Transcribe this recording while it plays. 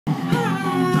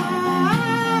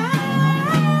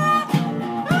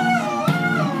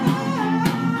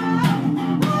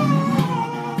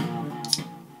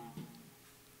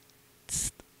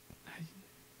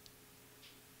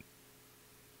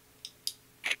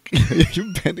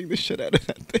You're bending the shit out of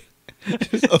that thing.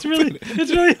 It's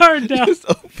really hard now. Just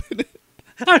open it.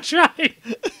 I'm trying.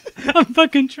 I'm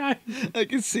fucking trying. I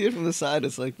can see it from the side.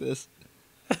 It's like this.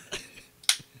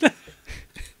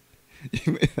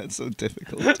 You made that so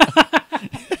difficult.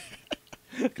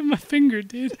 Look at my finger,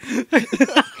 dude.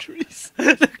 The crease.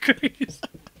 The crease.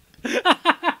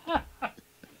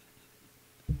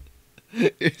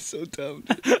 You're so dumb,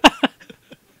 dude.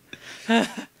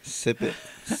 Sip it.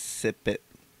 Sip it.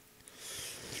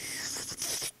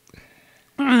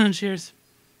 Cheers.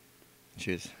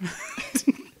 Cheers.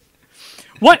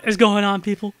 What is going on,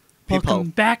 people? Welcome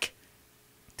back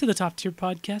to the Top Tier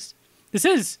Podcast. This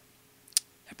is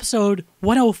episode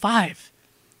 105.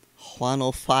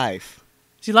 105.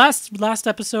 See, last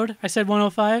episode, I said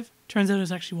 105. Turns out it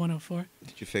was actually 104.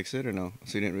 Did you fix it or no?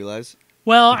 So you didn't realize?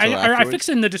 Well, I fixed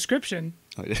it in the description.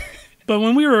 Oh, yeah. But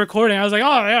when we were recording, I was like,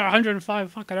 oh, yeah,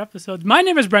 105 fucking episodes. My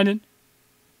name is Brendan.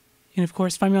 And, of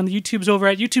course, find me on the YouTubes over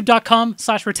at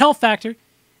youtube.com/Retel Factor. You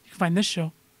can find this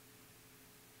show,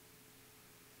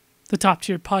 the Top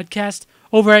Tier Podcast,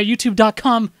 over at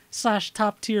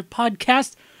youtube.com/Top Tier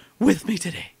Podcast. With me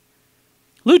today,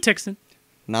 Lou Tixon.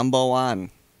 Number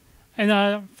one. And,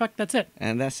 that's it.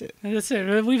 And that's it. And that's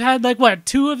it. We've had, like, what,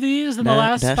 2 of these in the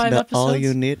last 5 episodes? That's all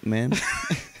you need, man.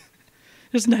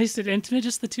 Just nice and intimate,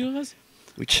 just the 2 of us.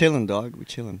 We chilling, dog. We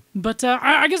chilling. But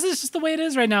I guess it's just the way it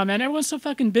is right now, man. Everyone's so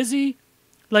fucking busy.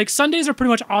 Like, Sundays are pretty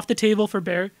much off the table for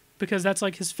Bear because that's,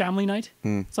 like, his family night.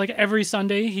 It's like every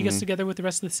Sunday he gets together with the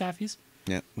rest of the Saffies.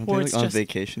 Yeah. Or it's on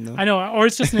vacation, though. I know. Or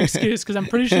it's just an excuse because I'm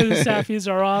pretty sure the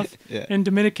Saffies are off in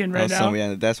Dominican right now.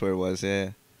 Yeah, that's where it was,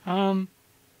 yeah.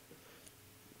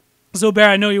 So, Bear,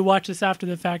 I know you watch this after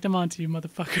the fact. I'm on to you,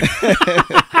 motherfucker.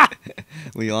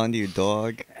 We on to you,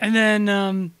 dog. And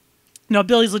then, no,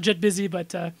 Billy's legit busy,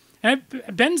 but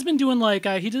Ben's been doing, like,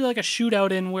 he did, like, a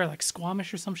shootout in where, like,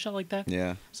 Squamish or some shit like that.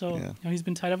 Yeah. So, you know, he's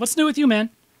been tied up. What's new with you, man?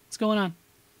 What's going on?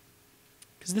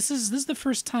 Because this is the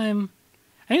first time,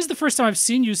 I think it's the first time I've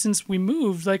seen you since we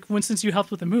moved, like, since you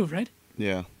helped with the move, right?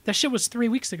 Yeah. That shit was 3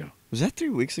 weeks ago. Was that 3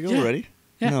 weeks ago already?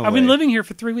 Yeah, no I've been living here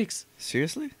for 3 weeks.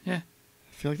 Seriously? Yeah.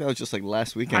 I feel like that was just like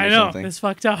last weekend I or know, something. it's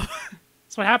fucked up.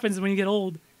 That's what happens when you get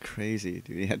old. Crazy,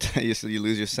 dude. You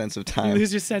lose your sense of time. You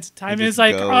lose your sense of time. And it's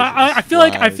like I feel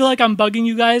like I'm bugging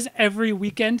you guys every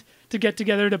weekend to get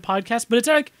together to podcast, but it's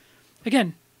like,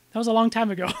 again, that was a long time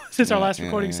ago since our last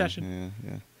recording session.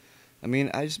 Yeah. I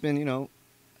mean, I just been,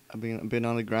 I've been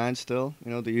on the grind still,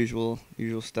 the usual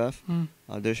stuff,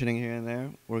 auditioning here and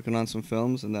there, working on some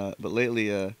films, and but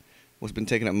lately, what's been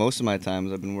taking up most of my time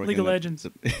is I've been working League of Legends.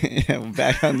 Yeah,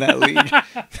 back on that league,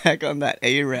 back on that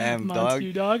ARAM, dog.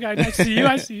 You, dog. I see you.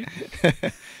 I see you.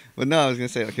 But no, I was gonna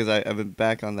say because I've been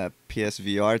back on that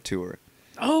PSVR tour.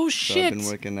 Oh so shit! I've been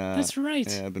working. That's right.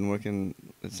 Yeah, I've been working.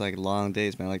 It's like long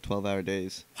days, man. Like 12-hour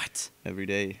days. What? Every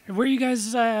day. Where are you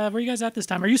guys? At this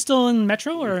time? Are you still in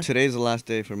Metro or? Today's the last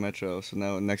day for Metro, so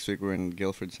now next week we're in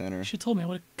Guilford Center. You should have told me. I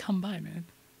would have come by, man.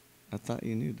 I thought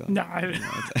you knew, dog. No,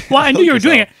 well, I knew you were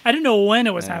doing it. I didn't know when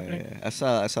it was happening. Yeah.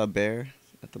 I saw Bear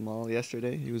at the mall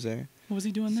yesterday. He was there. What was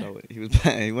he doing there? So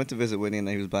he went to visit Whitney, and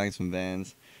then he was buying some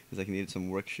Vans. He's like, he needed some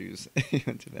work shoes. He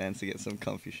went to Vans to get some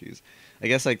comfy shoes. I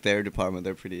guess like their department,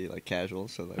 they're pretty like casual.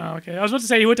 So like. Oh, okay. I was about to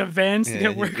say he went to Vans to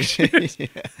get work shoes.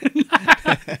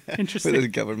 Interesting. For his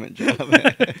government job.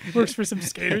 Works for some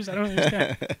skaters. I don't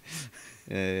understand.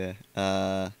 Yeah.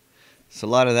 So a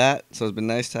lot of that. So it's been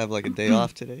nice to have like a day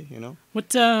off today,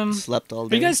 What slept all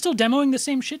day. Are you guys still demoing the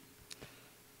same shit?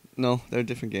 No, they're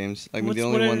different games. Like the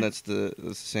only one that's the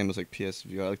same as like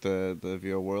PSVR, like the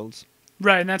VR Worlds.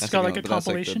 Right, and that's got like a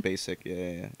compilation. That's like the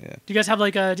basic, yeah. Do you guys have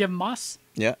like do you have Moss?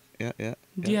 Yeah. Do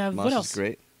you have Moss what else? Is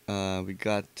great. We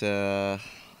got.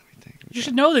 You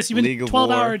should know this. You've been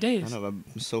 12-hour days. I know. I'm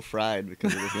so fried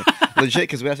because of this. Legit,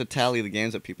 because we have to tally the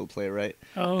games that people play, right?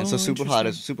 Oh, and so Super Hot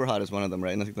is one of them,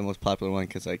 right? And I think the most popular one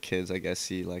because like kids, I guess,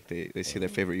 see like they see their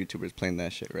favorite YouTubers playing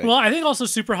that shit, right? Well, I think also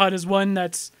Super Hot is one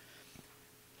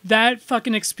that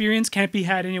fucking experience can't be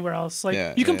had anywhere else.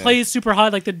 Like you can play Super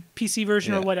Hot like the PC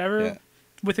version or whatever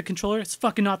with a controller. It's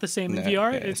fucking not the same in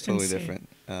VR. It's totally insane. different.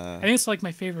 I think it's like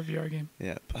my favorite VR game.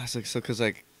 Yeah, but I was like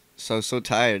so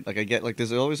tired. Like I get like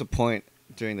there's always a point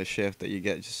during the shift that you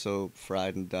get just so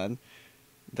fried and done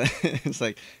that it's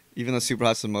like even though Super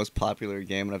Hot's the most popular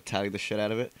game and I've tallied the shit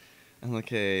out of it, I'm like,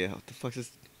 hey, what the fuck's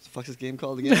this game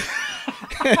called again?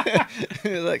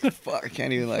 Like fuck, I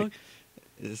can't even like.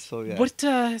 It's so What?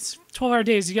 It's 12-hour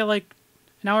days. You get like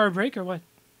an hour break or what?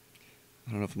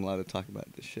 I don't know if I'm allowed to talk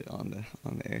about this shit on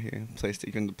the air here.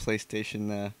 Even the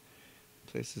PlayStation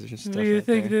stuff. Do you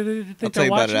think I'll tell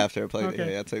you about it after. I'll tell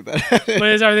you about it.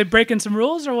 But are they breaking some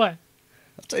rules or what?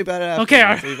 I'll tell you about it after. Okay,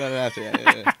 I'll tell you about it after.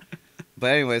 Yeah.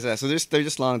 But anyways, so they're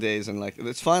just long days, and like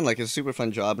it's fun. Like it's a super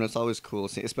fun job, and it's always cool,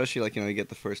 especially like you get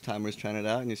the first timers trying it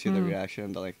out, and you see the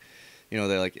reaction. They're like,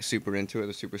 they're like super into it.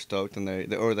 They're super stoked,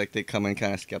 and or like they come in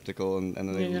kind of skeptical, and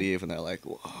then they leave, and they're like,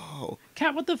 whoa.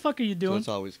 Cat, what the fuck are you doing? So it's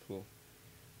always cool.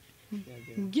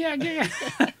 Yeah.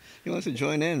 He wants to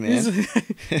join in, man.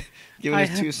 Giving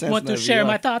us 2 cents. I want to share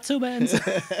my thoughts, Ubens.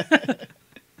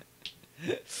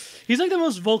 He's like the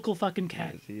most vocal fucking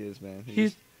cat. Yes, he is, man.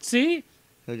 See?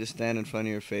 He'll just stand in front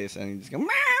of your face and he just go meow,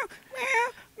 meow,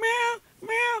 meow,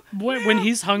 meow. When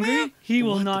he's hungry, he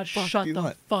will What not the fuck shut do you the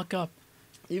want? fuck up.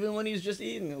 Even when he's just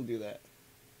eating, he'll do that.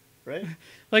 Right?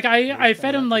 Like I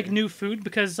fed him like new food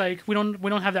because like we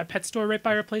don't have that pet store right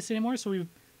by our place anymore, so we've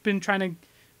been trying to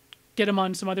get him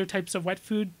on some other types of wet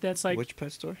food that's like... Which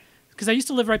pet store? Because I used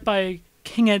to live right by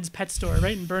King Ed's pet store,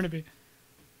 right in Burnaby.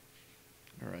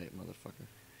 All right, motherfucker.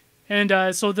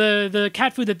 And so the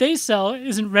cat food that they sell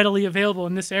isn't readily available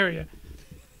in this area.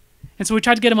 And so we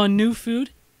tried to get him on new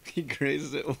food. He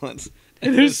grazes it once.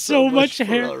 And there's so much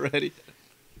hair already.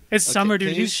 It's summer, dude.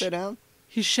 Can you sit down?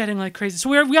 He's shedding like crazy. So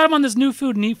we got him on this new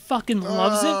food, and he fucking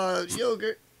loves it.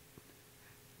 Yogurt.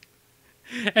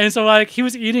 And so like he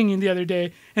was eating the other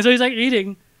day, and so he's like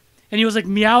eating, and he was like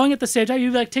meowing at the same time. He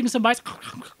was like taking some bites,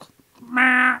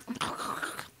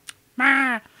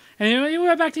 and he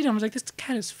went back to eating. I was like, this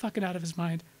cat is fucking out of his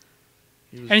mind.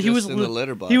 He was in the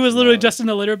litter box. He was literally just in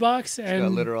the litter box, and he's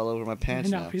got litter all over my pants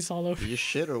now. He's all over. You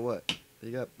shit or what?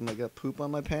 You got poop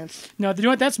on my pants? No, you know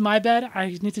what? That's my bad. I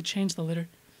need to change the litter.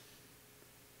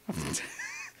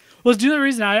 Well, do you know the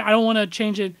reason I don't want to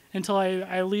change it until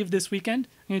I leave this weekend?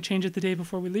 I'm going to change it the day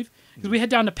before we leave. Because we head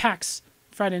down to PAX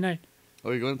Friday night.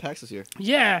 Oh, you're going to PAX this year?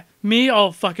 Yeah. Me?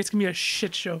 Oh, fuck. It's going to be a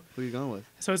shit show. Who are you going with?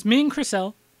 So it's me and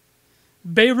Chriselle,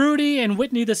 Beirudi and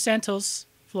Whitney the Santos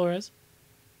Flores.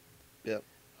 Yep.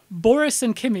 Boris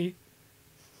and Kimmy.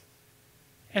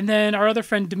 And then our other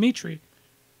friend, Dimitri.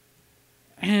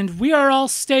 And we are all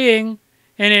staying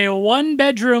in a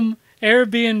one-bedroom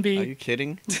Airbnb. Are you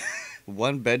kidding?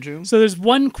 One bedroom? So there's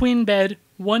one queen bed,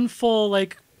 one full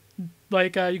like you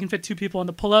can fit 2 people on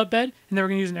the pull-out bed, and then we're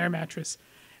gonna use an air mattress.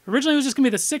 Originally it was just gonna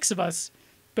be the 6 of us,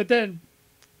 but then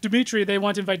they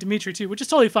want to invite Dimitri too, which is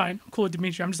totally fine. I'm cool with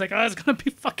Dimitri. I'm just like, it's gonna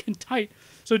be fucking tight.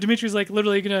 So Dimitri's like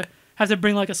literally gonna have to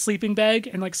bring like a sleeping bag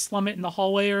and like slum it in the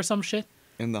hallway or some shit.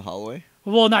 In the hallway?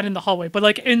 Well, not in the hallway, but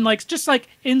like in like just like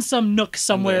in some nook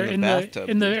somewhere in the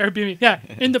Airbnb. Yeah,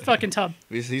 in the fucking tub.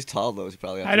 He's tall though. He's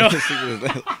probably I know.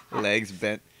 Legs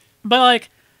bent. But like,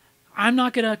 I'm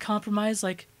not gonna compromise.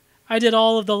 Like, I did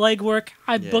all of the legwork.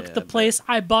 I booked the place.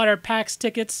 I bought our PAX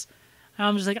tickets.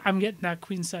 I'm just like, I'm getting that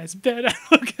queen size bed. I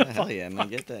don't give a Hell yeah, man,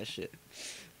 get that shit.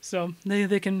 So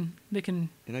they can. You're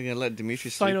not gonna let Dimitri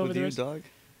fight sleep over with the you, rest. dog?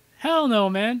 Hell no,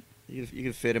 man. You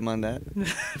could fit him on that.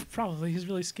 Probably. He's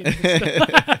really skinny.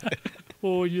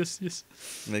 Oh yes.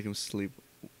 Make him sleep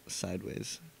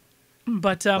sideways.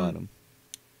 But Bottom.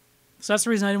 so that's the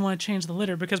reason I didn't want to change the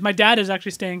litter, because my dad is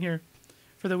actually staying here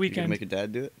for the You weekend. gonna make your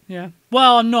dad do it? Yeah.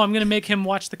 Well, no, I'm gonna make him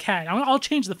watch the cat. I'll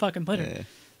change the fucking litter. Yeah.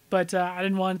 But I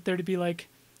didn't want there to be like,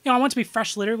 I want it to be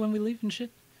fresh litter when we leave and shit.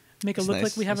 Make it That's look nice.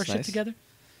 like we have That's our shit nice. together.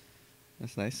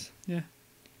 That's nice. Yeah.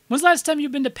 When's the last time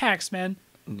you've been to PAX, man?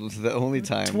 The only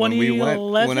time when we went,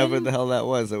 2011? whenever the hell that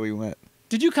was that we went.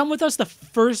 Did you come with us the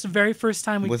very first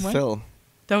time we With went? Phil.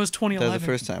 That was 2011. That was the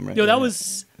first time, right? Yo, that Yeah.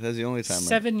 was That was the only time.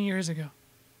 7 years ago. Right?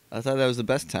 I thought that was the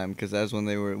best time because that was when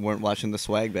they weren't watching the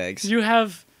swag bags. You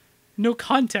have no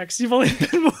context. You've only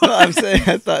been No, I'm saying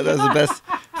I thought that was the best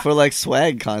for like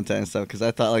swag content and stuff because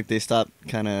I thought like they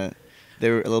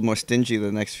were a little more stingy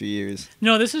the next few years.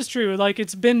 No, this is true. Like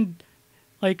it's been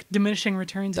like diminishing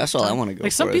returns. That's each all I time. want to go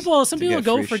Like for. some people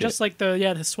go for just like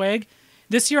the swag.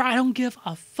 This year I don't give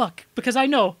a fuck because I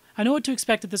know what to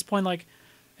expect at this point. Like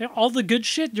all the good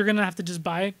shit you're gonna have to just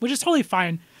buy, which is totally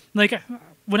fine. Like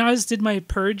when I did my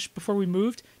purge before we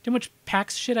moved, do you know how much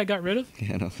PAX shit I got rid of?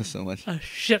 Yeah, no, so much A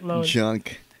shitload.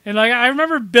 junk. And like I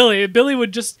remember Billy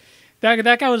would just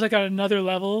that guy was like on another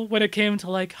level when it came to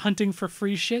like hunting for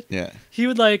free shit. Yeah. He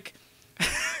would like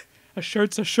a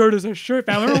shirt's a shirt is a shirt.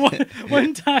 Man, I remember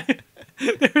one time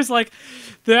there was like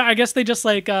I guess they just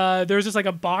like there was just like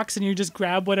a box and you just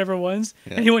grab whatever ones.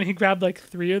 Yeah. And he grabbed like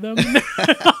 3 of them.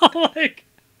 Like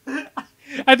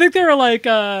I think they were like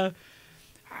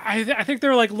I think they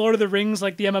were like Lord of the Rings,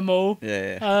 like the MMO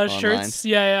shirts.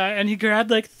 Yeah, and he grabbed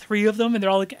like 3 of them and they're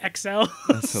all like XL.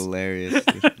 That's hilarious.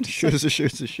 A shirt's a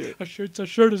shirt. A shirt's a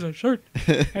shirt is a shirt.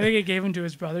 I think he gave them to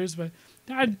his brothers, but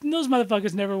those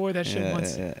motherfuckers never wore that shit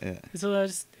once. Yeah. So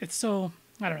it's so,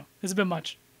 I don't know. It's a bit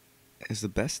much. It's the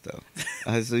best though.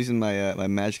 I was using my my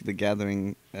Magic the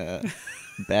Gathering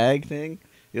bag thing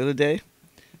the other day.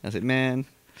 I was like, man,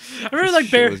 I remember like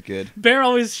shit was good. Bear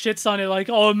always shits on it like,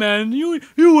 oh man, you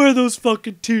wear those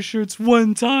fucking t-shirts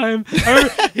one time. I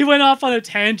remember he went off on a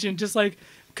tangent just like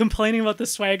complaining about the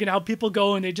swag and how people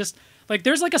go and they just like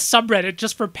there's like a subreddit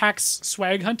just for PAX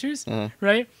swag hunters,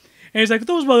 right? And he's like,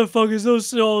 those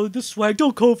motherfuckers, the swag,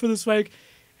 don't call for the swag.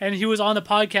 And he was on the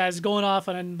podcast going off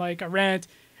on like a rant.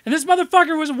 And this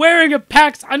motherfucker was wearing a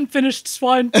PAX unfinished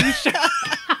Swan t-shirt.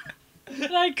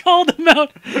 And I called him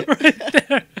out right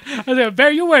there. I was like,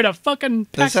 Bear, you're wearing a fucking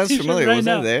That PAX sounds t-shirt familiar. right Was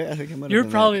now. I there? I think I might have You're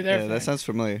been probably there. there. Yeah, that sounds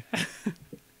familiar.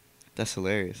 That's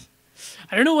hilarious.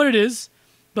 I don't know what it is,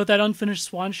 but that unfinished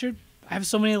Swan shirt, I have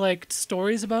so many like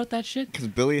stories about that shit. Because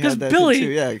Billy Because had that Billy, shit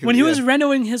too. Yeah, when he was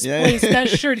renoing his place, that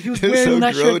shirt, he was It was wearing so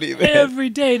that grody, shirt man. every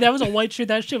day. That was a white shirt.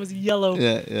 That shit was yellow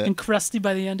Yeah. and crusty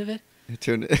by the end of it.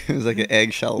 It was like an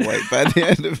eggshell white by the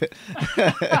end of it.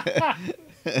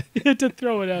 You had to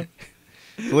throw it out.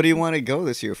 What do you want to go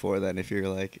this year for then? If you're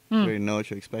like, you already know what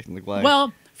you're expecting, like why?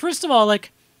 Well, first of all,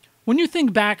 like when you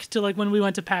think back to like when we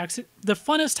went to PAX, the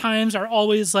funnest times are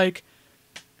always like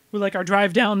our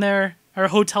drive down there, our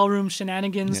hotel room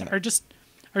shenanigans, Yeah. or just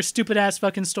our stupid ass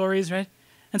fucking stories, right?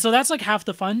 And so that's like half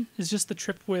the fun is just the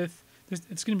trip with.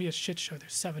 It's gonna be a shit show.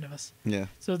 There's 7 of us, yeah,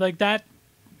 so like that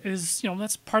is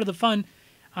that's part of the fun.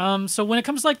 So when it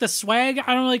comes to like the swag,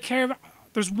 I don't really care.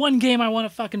 There's one game I want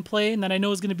to fucking play and that I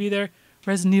know is gonna be there.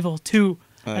 Resident Evil 2.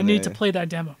 I need to play that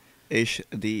demo.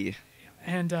 HD.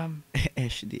 And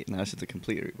HD. No, it's just a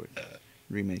complete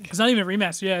remake. it's not even a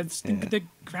remaster. Yeah, it's Yeah. the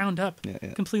ground up.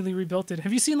 Yeah. Completely rebuilt it.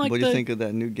 Have you seen like What do you think of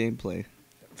that new gameplay?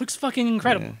 It looks fucking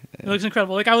incredible. Yeah. It looks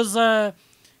incredible. Like I was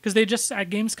because they just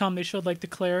at Gamescom they showed like the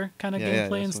Claire kind of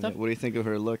gameplay and that's stuff. What do you think of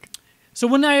her look? So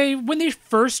when they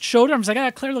first showed her, I was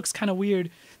like, Claire looks kind of weird.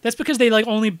 That's because they like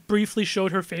only briefly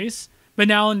showed her face. But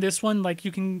now in this one, like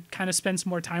you can kind of spend some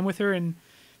more time with her, and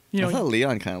I thought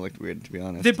Leon kind of looked weird, to be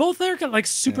honest. they both are like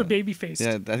super baby faced. Yeah,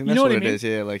 I think that's you know what I it mean? is.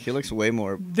 Yeah, like he looks way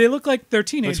more. They look like they're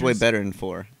teenagers. Looks way better in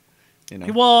 4. You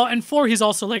know. Well, in 4 he's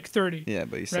also like 30. Yeah,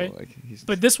 but he's right? still like he's.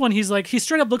 But this one, he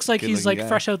straight up looks like he's like Good-looking guy.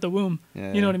 fresh out the womb.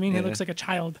 Yeah, You know what I mean? yeah. He looks like a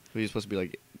child. He's supposed to be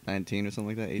like 19 or something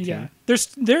like that. 18. Yeah,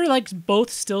 they're like both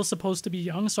still supposed to be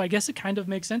young, so I guess it kind of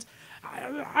makes sense.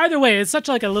 Either way, it's such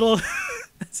like a little.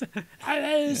 It's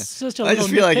such a I little just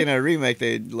feel like nitpick. in a remake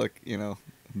they look,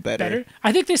 better.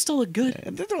 I think they still look good.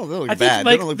 Yeah, they don't look I think, bad.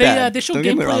 like, they don't look they, bad. they show don't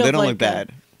get me gameplay wrong. of, They don't like, look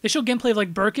bad. They show gameplay of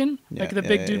like Birkin, Yeah, like the yeah,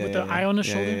 big yeah, dude yeah, with the yeah, eye on his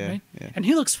yeah, shoulder, yeah, right? yeah. And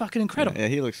he looks fucking incredible. Yeah,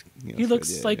 he looks. He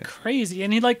looks good, like yeah. crazy,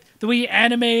 and he like the way he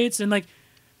animates and like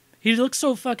he looks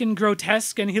so fucking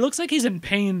grotesque, and he looks like he's in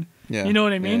pain. Yeah. You know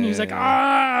what I mean? Yeah, He's yeah, like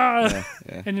yeah. ah,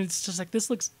 Yeah. and it's just like this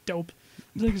looks dope.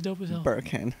 This looks dope as hell.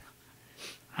 Birkin.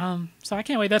 So I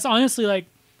can't wait. That's honestly like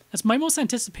that's my most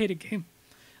anticipated game.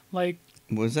 Like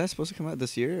Was that supposed to come out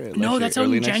this year? Or No, next that's year? out in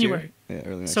Early next year? January. Yeah,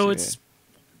 early next so year. it's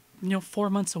 4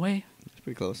 months away. It's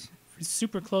pretty close. It's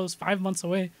super close, 5 months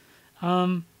away.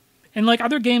 And like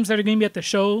other games that are going to be at the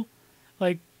show,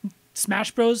 like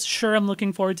Smash Bros. Sure, I'm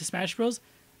looking forward to Smash Bros.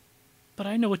 But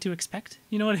I know what to expect.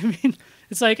 You know what I mean?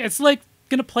 It's like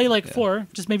gonna play like 4,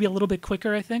 just maybe a little bit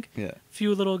quicker. I think. Yeah.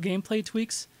 Few little gameplay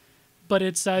tweaks, but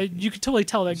it's you could totally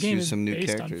tell that Just game use is some new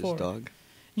based characters, on 4. dog.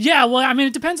 Yeah, well, I mean,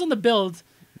 it depends on the build.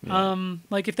 Yeah.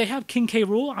 Like if they have King K.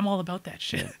 Rool, I'm all about that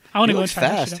shit. Yeah. I want He to go looks try that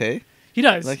fast, shit out. hey? He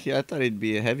does. Like I thought he'd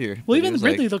be heavier. Well, but he even was,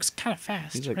 Ridley like, looks kind of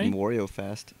fast, He's like right? Wario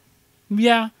fast.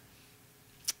 Yeah.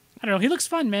 I don't know. He looks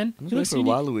fun, man. I'm He looks for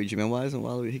unique. Waluigi, man. Why isn't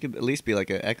Waluigi? He could at least be like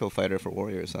an Echo Fighter for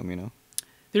Warrior or something,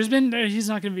 He's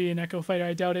not going to be an Echo Fighter,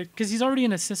 I doubt it, because he's already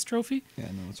an assist trophy. Yeah,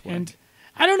 no, it's why. And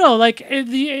I don't know, like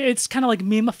it's kind of like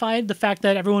memeified the fact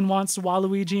that everyone wants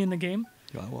Waluigi in the game.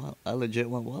 I legit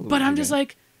want Waluigi. But I'm just man.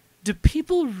 like, do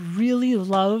people really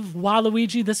love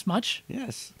Waluigi this much?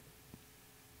 Yes.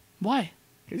 Why?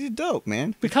 Because he's dope,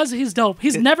 man. Because he's dope.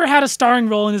 He's never had a starring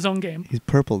role in his own game. He's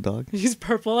purple, dog. He's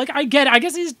purple. Like I get it. I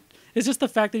guess it's just the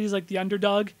fact that he's like the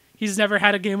underdog. He's never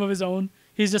had a game of his own.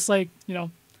 He's just like,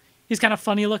 he's kind of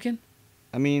funny looking.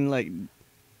 I mean, like,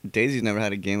 Daisy's never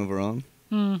had a game of her own.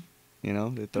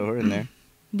 They throw her in there.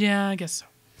 Yeah, I guess so.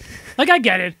 Like I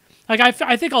get it. Like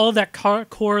I think all of that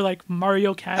core like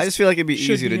Mario cast. I just feel like it'd be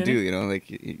should easier be to in do, it.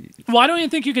 Like, Why don't you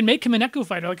think you can make him an Echo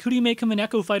Fighter? Like who do you make him an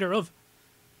Echo Fighter of?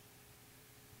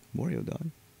 Wario, dog.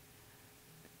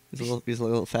 He's a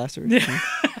little faster.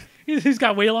 He's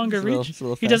got way longer He's a little- reach. he's a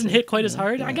little He doesn't faster. hit quite as Yeah,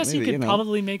 hard. yeah, I guess maybe, you could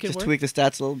probably make it Just work. tweak the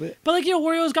stats a little bit. But like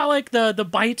Wario's got like the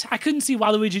bite. I couldn't see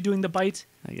Waluigi doing the bite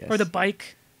I guess. or the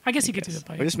bike. I guess he could do the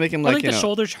bike. Or just make him Or like, the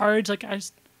shoulder charge. Like I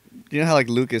just. You know how like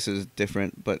Lucas is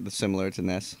different but similar to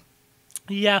Ness.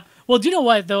 Yeah. Well, do you know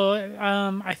what though?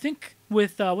 I think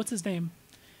with what's his name,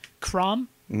 Crom,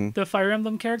 the Fire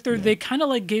Emblem character, they kind of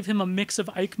like gave him a mix of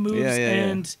Ike moves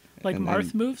and like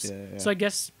Marth moves. Yeah. So I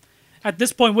guess at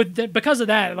this point, because of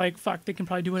that, like fuck, they can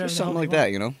probably do whatever. Just the hell something they like want.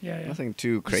 that, you know? Yeah. Nothing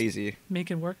too crazy. Just make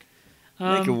it work.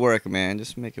 Make it work, man.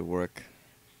 Just make it work.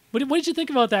 What did you think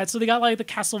about that? So they got like the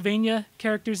Castlevania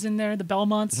characters in there, the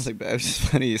Belmonts. It's like, it's just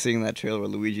funny seeing that trailer where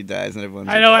Luigi dies and everyone's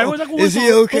I know. like, Everyone's like, is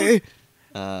he okay?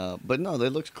 But no, that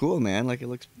looks cool, man. Like it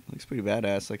looks pretty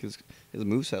badass. Like his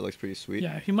moveset looks pretty sweet.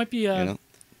 Yeah, he might be. You know?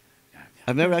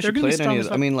 I've never They're actually gonna be played any of.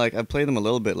 strong as I mean, like I've played them a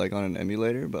little bit, like on an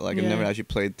emulator, but like I've never actually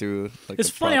played through. Like it's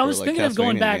the funny. proper, I was like, thinking of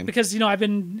going Castlevania back game. because I've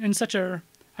been in such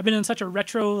a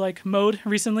retro like mode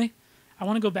recently. I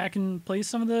want to go back and play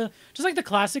some of just like the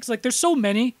classics. Like there's so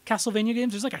many Castlevania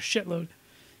games. There's like a shitload,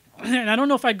 and I don't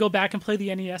know if I'd go back and play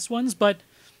the NES ones, but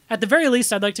at the very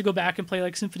least, I'd like to go back and play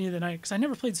like Symphony of the Night because I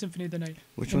never played Symphony of the Night.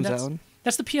 Which one's that one?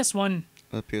 That's the PS1.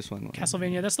 The PS1 one.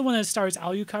 Castlevania. That's the one that stars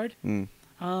Alucard.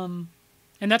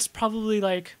 And that's probably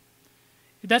like,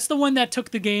 that's the one that took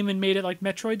the game and made it like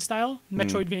Metroid style,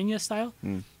 Metroidvania style.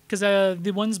 Because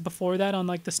the ones before that on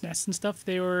like the SNES and stuff,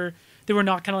 they were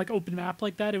not kind of like open map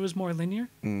like that. It was more linear.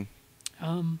 And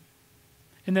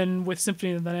then with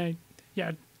Symphony of the Night,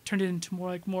 it turned it into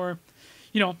more,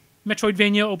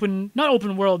 Metroidvania not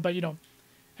open world, but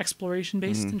exploration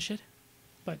based and shit.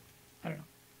 But I don't know.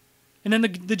 And then the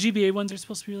GBA ones are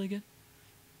supposed to be really good.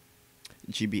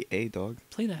 GBA, dog.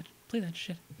 Play that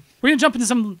shit. We're gonna jump into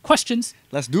some questions.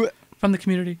 Let's do it. From the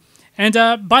community. And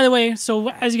by the way, so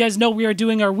as you guys know, we are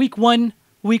doing our week 1,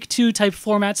 week 2 type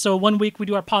format. So 1 week we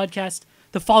do our podcast.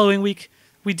 The following week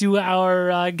we do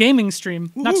our gaming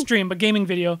stream. Woo-hoo. Not stream, but gaming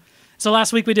video. So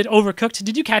last week we did Overcooked.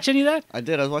 Did you catch any of that? I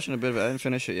did. I was watching a bit of it. I didn't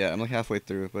finish it yet. I'm like halfway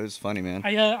through, but it's funny, man.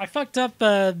 I fucked up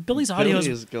Billy's audio. Billy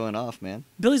is going off, man.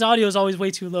 Billy's audio is always way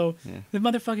too low. Yeah. The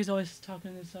motherfucker's always talking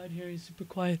on this side here. He's super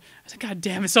quiet. I was like, God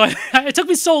damn it. So it took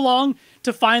me so long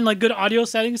to find like good audio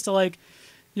settings to like,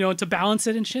 to balance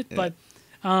it and shit. Yeah. But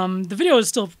the video is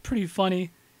still pretty funny.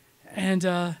 And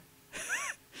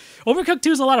Overcooked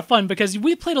 2 is a lot of fun because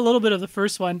we played a little bit of the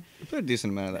first one. We played a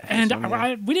decent amount of that.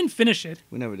 And we didn't finish it.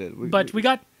 We never did. We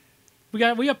got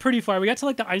pretty far. We got to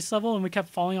like the ice level and we kept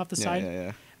falling off the side.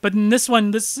 Yeah. But in this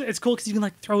one, it's cool because you can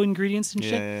like throw ingredients and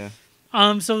shit.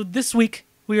 Yeah. So this week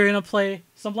we are gonna play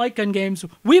some light gun games.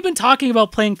 We've been talking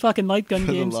about playing fucking light gun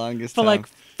games for like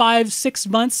 5-6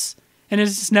 months, and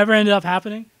it's just never ended up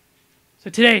happening. So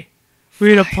today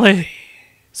we're gonna play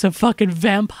some fucking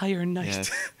Vampire Knight.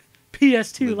 Yes.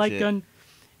 PS2 Legit. light gun,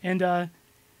 and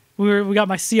we got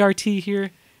my CRT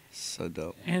here. So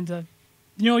dope. And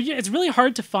it's really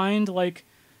hard to find like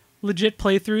legit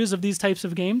playthroughs of these types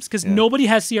of games because nobody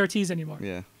has CRTs anymore.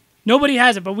 Yeah. Nobody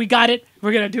has it, but we got it.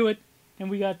 We're gonna do it, and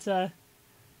we got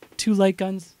 2 light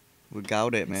guns. We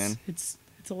got it, man. It's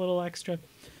a little extra.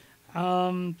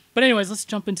 But anyways, let's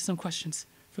jump into some questions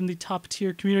from the top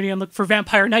tier community and look for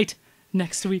Vampire Knight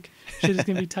next week. Shit is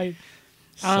gonna be tight.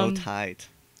 So tight.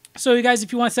 So you guys,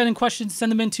 if you want to send in questions,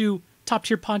 send them into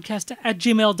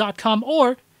toptierpodcast@gmail.com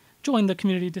or join the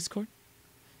community Discord.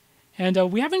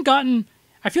 And we haven't gotten.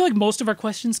 I feel like most of our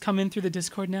questions come in through the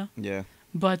Discord now. Yeah.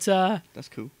 But that's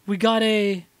cool. We got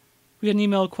an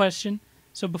email question.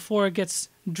 So before it gets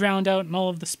drowned out in all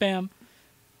of the spam,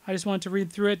 I just wanted to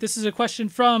read through it. This is a question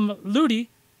from Ludi.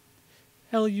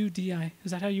 Ludi.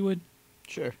 Is that how you would?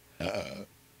 Sure. Hey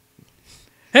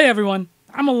everyone.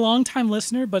 I'm a long-time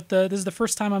listener, but this is the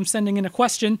first time I'm sending in a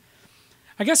question.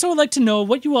 I guess I would like to know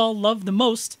what you all love the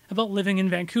most about living in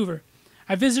Vancouver.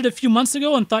 I visited a few months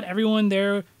ago and thought everyone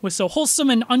there was so wholesome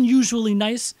and unusually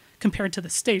nice compared to the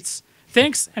States.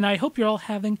 Thanks, and I hope you're all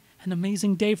having an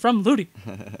amazing day. From Ludi.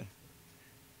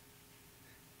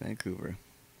 Vancouver.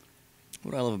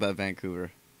 What do I love about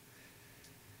Vancouver?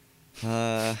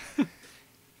 I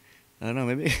don't know.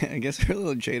 Maybe I guess we're a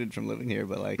little jaded from living here,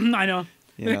 but like I know.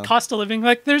 The cost of living,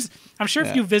 like I'm sure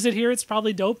if you visit here, it's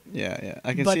probably dope. Yeah.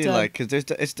 I can see like because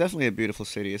it's definitely a beautiful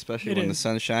city, especially when the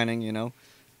sun's shining.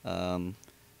 Because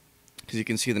you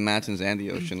can see the mountains and the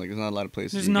ocean. Like there's not a lot of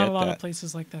places. There's not a lot of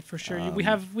places like that for sure. We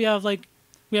have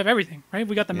everything, right?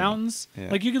 We got the mountains. Yeah.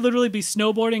 Like you could literally be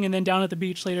snowboarding and then down at the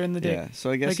beach later in the day. Yeah.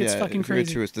 So I guess it's fucking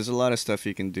crazy. There's a lot of stuff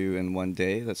you can do in one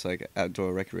day. That's like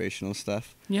outdoor recreational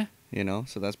stuff. Yeah.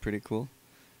 So that's pretty cool.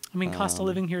 I mean, cost of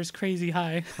living here is crazy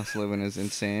high. Cost of living is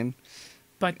insane.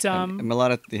 But and a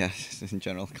lot of in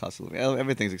general, cost of living.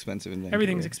 Everything's expensive in Vancouver.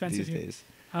 Everything's expensive these here. days.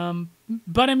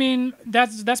 But I mean,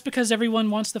 that's because everyone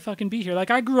wants to fucking be here. Like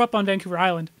I grew up on Vancouver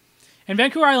Island, and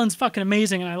Vancouver Island's fucking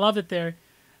amazing, and I love it there.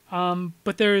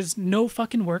 But there's no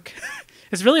fucking work.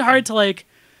 It's really hard to like,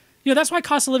 that's why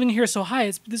cost of living here is so high.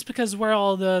 It's because where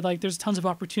all the there's tons of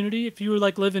opportunity. If you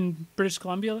like live in British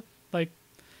Columbia, like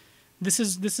this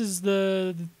is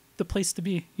the place to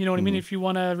be. You know what I mean? If you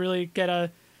want to really get a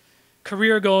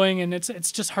career going, and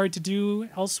it's just hard to do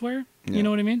elsewhere. Yeah. You know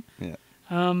what I mean? Yeah.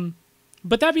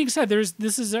 But that being said,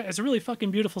 it's a really fucking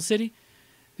beautiful city.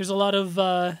 There's a lot of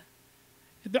I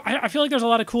feel like there's a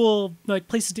lot of cool like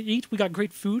places to eat. We got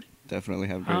great food. Definitely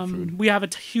have great food. We have a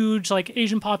huge like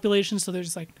Asian population, so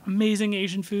there's like amazing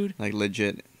Asian food. Like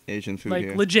legit Asian food Like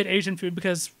here. legit Asian food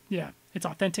because yeah, it's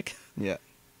authentic. Yeah.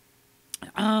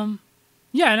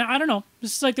 Yeah, and I don't know.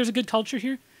 It's just like there's a good culture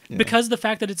here. Yeah. Because of the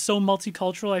fact that it's so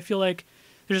multicultural, I feel like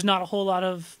there's not a whole lot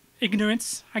of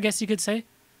ignorance, I guess you could say.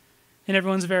 And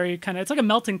everyone's very kind of, it's like a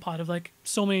melting pot of like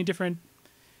so many different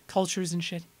cultures and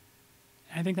shit.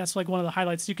 And I think that's like one of the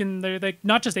highlights. They're like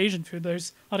not just Asian food,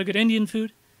 there's a lot of good Indian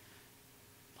food,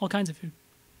 all kinds of food.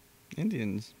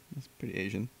 Indians, that's pretty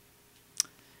Asian.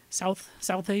 South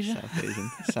Asia.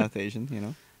 South Asian, you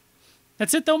know.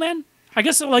 That's it though, man. I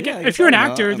guess like Yeah, I if guess you're an I don't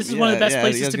know. actor, this is one of the best I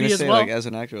places was to gonna be as say, well. Like as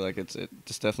an actor, like it's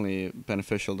definitely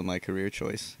beneficial to my career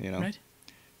choice, you know. Right.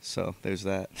 So there's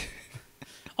that.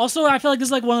 Also, I feel like this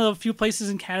is like one of the few places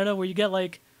in Canada where you get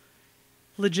like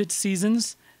legit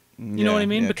seasons. You know what I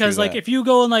mean? Because like if you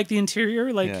go in like the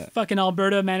interior, like fucking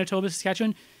Alberta, Manitoba,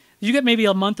 Saskatchewan, you get maybe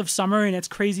a month of summer and it's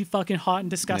crazy fucking hot and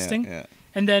disgusting. Yeah.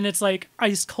 And then it's like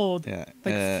ice cold, Yeah.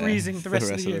 like freezing the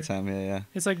rest of the year. time. Yeah.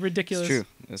 It's like ridiculous. It's true.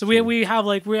 It's So true. we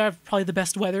have probably the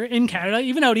best weather in Canada,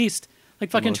 even out east,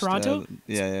 like fucking Most, Toronto,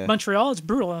 yeah. Montreal. It's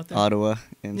brutal out there. Ottawa,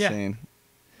 insane.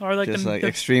 Or like Just like the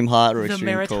extreme hot or the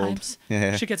extreme cold. Maritimes.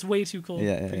 Yeah. Shit gets way too cold.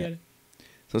 Yeah. Forget it.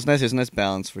 So it's nice. There's a nice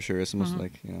balance for sure. It's almost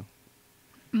like, you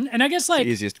know, And I guess it's like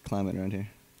the easiest climate around here.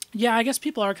 yeah, I guess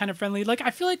people are kind of friendly. Like I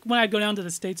feel like when I go down to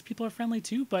the States, people are friendly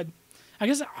too. But I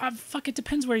guess fuck, it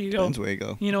depends where you go. Depends where you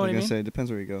go. You know what I mean? Say, depends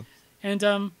where you go. And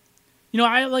you know,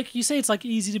 I like you say it's like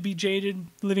easy to be jaded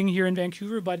living here in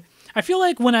Vancouver, but I feel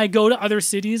like when I go to other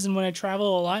cities and when I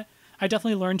travel a lot, I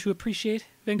definitely learn to appreciate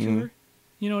Vancouver.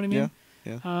 You know what I mean?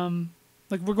 Yeah.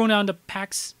 Like we're going down to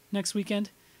PAX next weekend,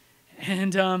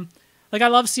 and like I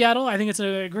love Seattle. I think it's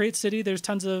a great city. There's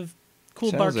tons of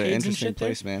cool Seattle's an barcades and interesting shit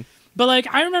place, there. man. But like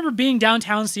I remember being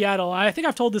downtown Seattle. I think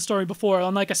I've told this story before.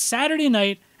 On like a Saturday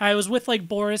night, I was with like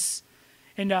Boris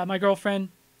and my girlfriend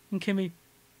and Kimmy,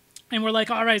 and we're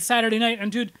like, all right, Saturday night,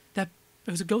 and dude, it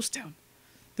was a ghost town.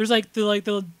 There's like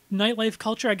the nightlife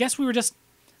culture. I guess we were just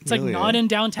it's Really, like not in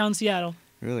downtown Seattle.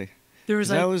 Really? There was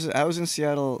like I was in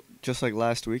Seattle just like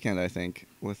last weekend, I think,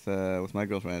 with my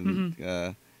girlfriend,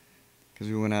 because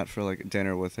we went out for like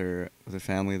dinner with her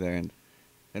family there, and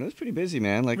it was pretty busy,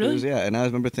 man. Like Really? it was, yeah. And I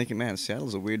remember thinking, man,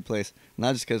 Seattle's a weird place,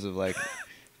 not just because of like,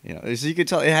 you know, so you could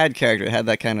tell it had character, it had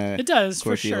that kind of it does for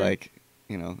quirky, sure. like,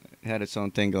 you know, it had its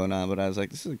own thing going on. But I was like,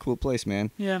 this is a cool place,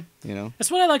 man. Yeah. You know. That's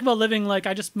what I like about living. Like,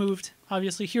 I just moved,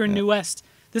 obviously, here in New West.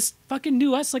 This fucking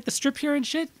New West, like the strip here and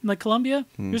shit, like Columbia.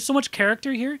 There's so much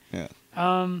character here. Yeah.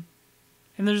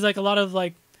 And there's like a lot of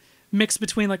like mix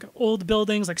between like old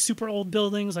buildings, like super old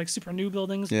buildings, like super new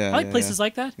buildings. Yeah, I like yeah, places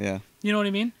like that. Yeah. You know what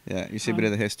I mean? Yeah. You see a bit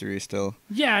of the history still.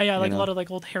 Yeah, like know? a lot of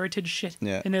like old heritage shit.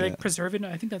 Yeah, And they like yeah. preserve it.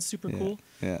 I think that's super cool.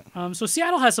 Yeah. So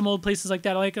Seattle has some old places like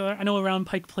that. Like I know around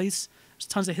Pike Place, there's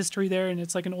tons of history there, and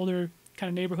it's like an older kind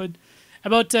of neighborhood.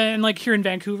 And like here in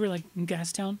Vancouver, like in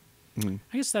Gastown. Mm-hmm.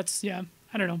 I guess that's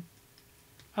I don't know.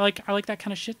 I like that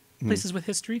kind of shit. Places with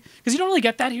history, because you don't really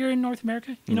get that here in North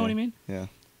America. You know what I mean? Yeah.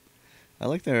 I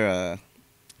like their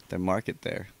market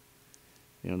there.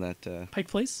 You know that. Pike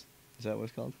Place. Is that what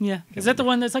it's called? Yeah. Is that the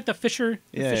one that's like the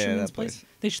Yeah, fisherman's that place? place.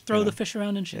 They should throw Yeah. the fish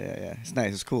around and shit. Yeah. It's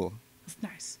nice. It's cool. It's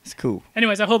nice. It's cool.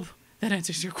 Anyways, I hope that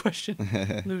answers your question,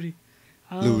 Ludi.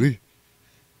 Louis.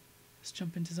 Let's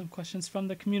jump into some questions from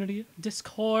the community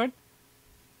Discord.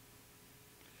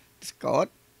 Scott.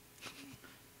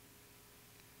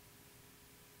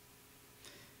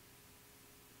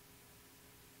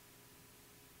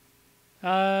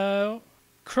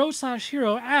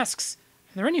 Crow/Hero asks,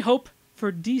 "Are there any hope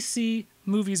for DC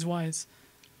movies wise?"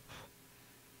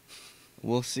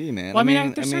 We'll see, man. Well, I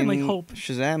mean, there's certainly hope.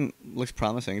 Shazam looks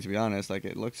promising, to be honest. Like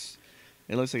it looks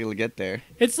like it'll get there.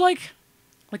 It's like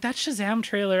that Shazam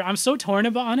trailer. I'm so torn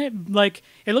on it. Like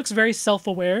it looks very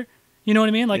self-aware. You know what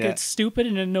I mean? Like Yeah. it's stupid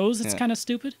and it knows it's Yeah. kind of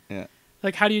stupid. Yeah.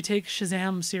 Like how do you take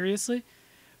Shazam seriously?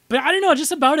 But I don't know.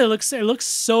 Just about it looks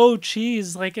so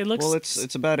cheese. Like it looks. Well,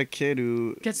 it's about a kid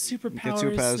who gets superpowers. gets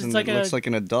superpowers It's and like looks like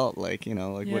an adult. Like, you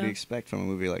know, like what do Yeah. you expect from a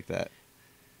movie like that?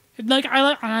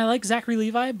 I like Zachary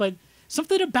Levi, but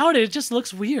something about it just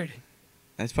looks weird.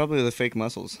 It's probably the fake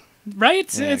muscles.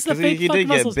 Right? Yeah, It's the 'cause fake he fuck did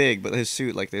muscles. get big, but his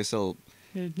suit, like, they still,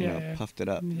 Yeah, you know, yeah. puffed it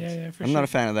up. Yeah, for I'm sure. not a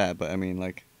fan of that, but I mean,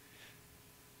 like,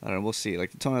 I don't know. We'll see.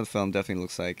 Like, the tone of the film definitely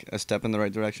looks like a step in the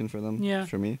right direction for them. Yeah.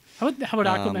 For me. How about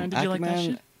Aquaman? Did you like that Aquaman,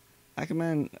 shit?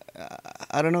 Aquaman,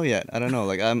 I don't know yet. I don't know.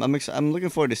 Like I'm looking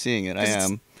forward to seeing it. I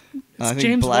 'Cause am. It's I think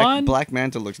James Wan. Black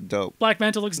Manta looks dope. Black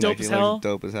Manta looks dope Like, as he hell. looks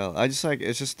dope as hell. I just like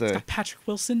it's just the Patrick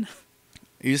Wilson.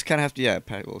 you just kind of have to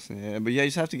Pat Wilson. Yeah, but yeah, you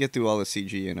just have to get through all the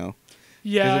CG, you know. 'Cause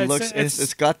Yeah, it looks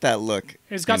it's got that look.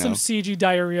 it's got you some know? CG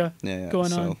diarrhea Yeah, going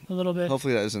so on a little bit.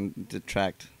 Hopefully that doesn't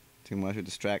detract too much or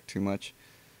distract too much.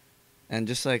 And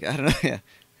just like I don't know, yeah.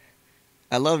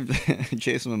 I love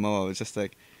Jason Momoa. It's just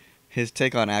like his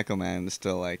take on Aquaman is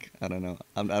still like I don't know.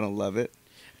 I don't love it.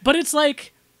 But it's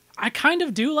like I kind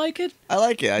of do like it I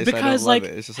like it. I don't because love like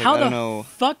it. It's just like how I don't the know.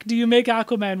 fuck do you make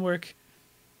Aquaman work?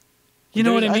 You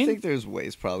know what I mean? I think there's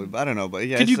ways probably, but I don't know. But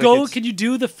yeah, could it's you like go? it's- Could you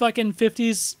do the fucking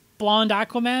 50s blonde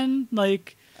Aquaman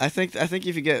like I think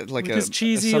if you get like with a this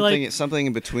cheesy, something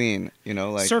in between, you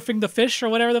know, like surfing the fish or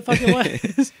whatever the fuck it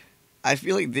was? I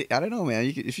feel like I don't know,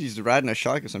 man. If she's riding a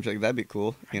shark or something, like that'd be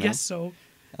cool. I You know, guess so.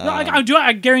 No,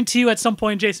 I guarantee you at some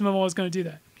point Jason Momoa is going to do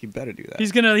that. he better do that.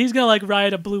 He's gonna like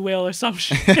ride a blue whale or some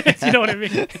shit. You know what I mean?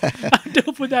 How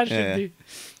dope would that shit Yeah. be?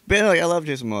 But like I love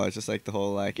Jason Momoa. It's just like the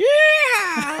whole like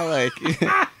yeah, like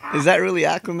is that really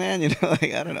Aquaman? You know,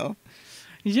 like I don't know.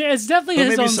 Yeah, it's definitely But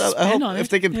his maybe own so, I spin hope on it. if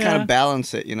they could kind Yeah. of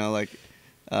balance it, you know, like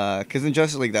because in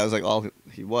Justice League that was like all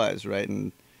he was, right?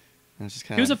 And it's just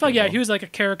kind He was a fuck. Yeah, he was like a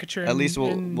caricature. At least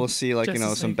in we'll see like you know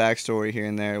Justice some League. backstory here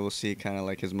and there. We'll see kind of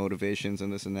like his motivations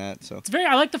and this and that. So It's very.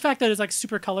 I like the fact that it's like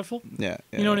super colorful. yeah,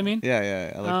 You know what I mean?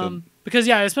 Yeah. I like Because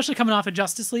yeah, especially coming off of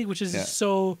Justice League, which is Yeah.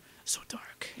 so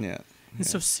dark yeah, and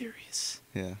so serious.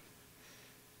 yeah.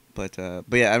 But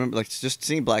yeah, I remember like just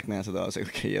seeing Black Manta though. I was like,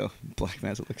 okay, yo, Black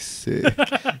Manta looks sick.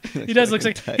 He does look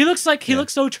like tight. he looks like he Yeah.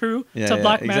 looks so true Yeah, to yeah,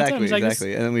 Black Manta. exactly, I'm just like, this-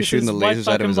 exactly. And then we this shooting the is what lasers out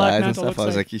fucking of his Black eyes and Manta stuff. looks I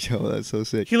was like. like, yo, that's so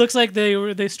sick. He looks like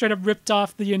they straight up ripped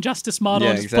off the Injustice model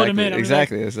Yeah, and just put him in.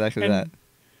 exactly that.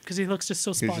 Because he looks just so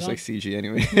He was spot just on. like CG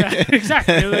anyway. Yeah,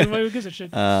 exactly. Like, who gives a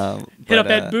shit? Hit But, up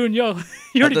Ed Boon, yo. You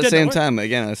At already the did same work. time,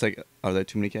 again, it's like, are there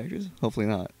too many characters? Hopefully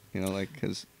not. You know, like,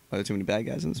 because are there too many bad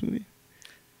guys in this movie?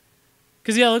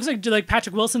 Because yeah, it looks like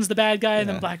Patrick Wilson's the bad guy, and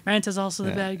then Yeah. Black Manta's also the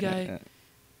Yeah, bad guy. yeah.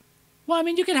 Well, I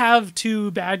mean, you could have two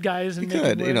bad guys and You make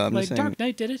could, it work. you know, I'm like just saying- Dark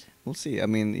Knight did it. We'll see. I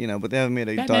mean, you know, but they haven't made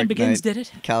a Batman Dark Begins Knight did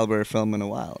it. caliber film in a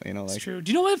while. You know, It's like true.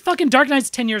 Do you know what fucking Dark Knight's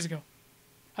 10 years ago?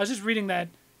 I was just reading that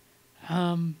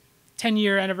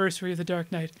 10-year anniversary of the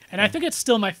Dark Knight, and I think it's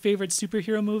still my favorite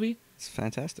superhero movie it's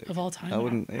fantastic. of all time. I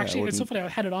wouldn't. Yeah, Actually, I it's so wouldn't, funny. I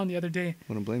had it on the other day,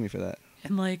 wouldn't blame you for that.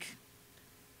 and like,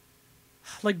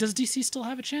 does DC still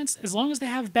have a chance? As long as they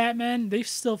have Batman, they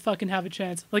still fucking have a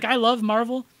chance. Like, I love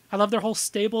Marvel. I love their whole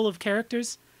stable of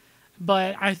characters,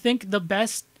 but I think the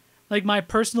best, like, my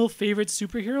personal favorite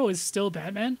superhero is still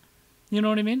Batman. You know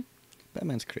what I mean?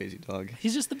 Batman's crazy, dog.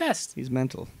 He's just the best. He's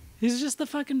mental. He's just the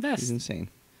fucking He's best. insane.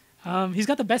 He's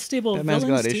got the best stable of Batman's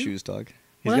villains got too. issues, dog.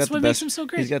 Well, He's that's got what the makes best, him so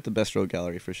great. He's got the best rogue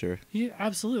gallery for sure. He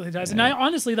absolutely does. And Yeah. I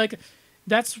honestly like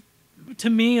that's to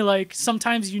me like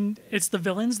sometimes it's the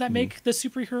villains that make the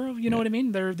superhero, you know Yeah. what I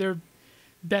mean? They're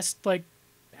best like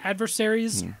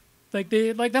adversaries.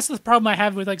 Mhm. Like that's the problem I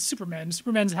have with like Superman.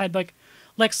 Superman's had like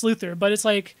Lex Luthor, but it's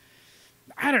like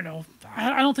I don't know.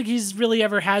 I don't think he's really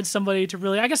ever had somebody to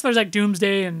really I guess there's like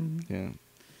Doomsday and Yeah.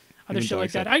 other Even shit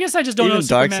like that. Darkseid. I guess I just don't know Even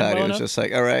Superman Darkseid, well it was enough. just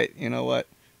like, all right, you know what?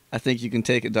 I think you can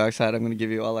take it, Darkseid. I'm going to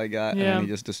give you all I got. And Yeah. then he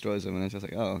just destroys him. And it's just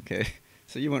like, oh, okay.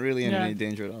 So you weren't really in Yeah. any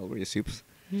danger at all, were you, Soups?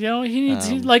 You know, he needs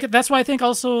Um, like that's why I think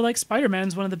also like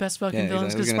Spider-Man's one of the best fucking Yeah,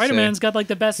 villains exactly. I was because gonna say, Spider-Man's got like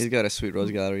the best He's got a sweet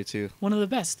rose gallery, too. one of the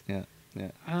best. Yeah.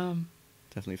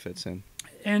 Definitely fits in.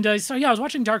 And so yeah, I was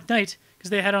watching Dark Knight because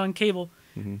they had it on cable,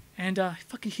 Hmm. and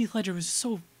fucking Heath Ledger was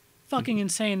so fucking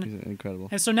insane. He's incredible.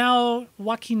 And so now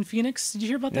Joaquin Phoenix, did you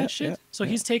hear about Yeah, that shit? yeah, So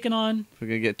yeah. he's taken on We're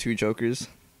going to get 2 Jokers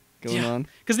going on.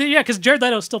 because Jared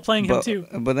Leto's still playing him But, too.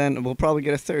 but then we'll probably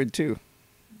get a third, too.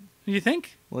 You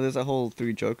think? Well, there's a whole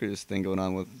 3 Jokers thing going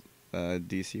on with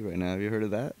DC right now. Have you heard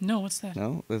of that? No, what's that?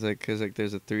 No? There's like, because like,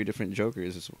 there's 3 different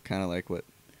Jokers. It's kind of like what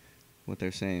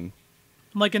they're saying.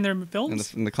 Like in their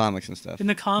films? In the comics and stuff. In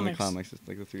the comics. it's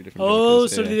like the 3 different Oh,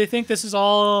 Jokers. so yeah. do they think this is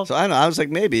all? So I don't know. I was like,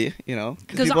 maybe, you know, 'Cause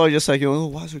because people are just like, oh,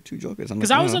 why is there 2 Jokers? I'm 'Cause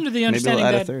like, I was don't under know. the understanding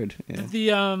maybe that they'll add a third.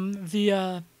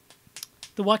 Yeah.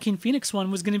 The Joaquin Phoenix one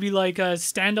was going to be like a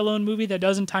standalone movie that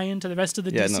doesn't tie into the rest of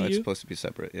the Yeah, DCU. no, it's supposed to be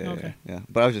separate. Yeah, Okay. yeah.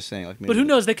 But I was just saying, like, maybe. But who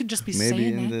knows? They could just be Maybe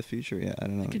saying in that. the future. Yeah, I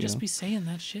don't know. They could you just know? be saying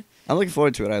that shit. I'm looking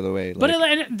forward to it either way. But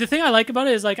Like, and the thing I like about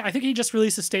it is like I think he just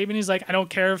released a statement. He's like, I don't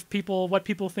care if what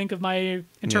people think of my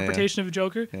interpretation of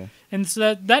Joker. Yeah. And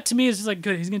so that to me is just like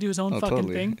good. He's gonna do his own oh, fucking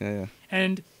totally. thing. Yeah, yeah.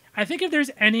 And I think if there's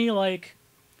any like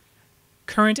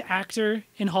current actor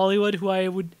in Hollywood who I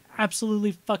would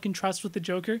absolutely fucking trust with the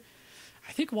Joker,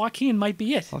 I think Joaquin might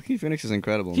be it. Joaquin Phoenix is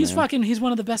incredible. He's man. fucking. He's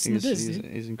one of the best in the biz, dude.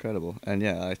 He's incredible, and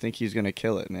yeah, I think he's gonna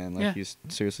kill it, man. Like Yeah. he's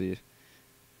seriously,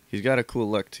 he's got a cool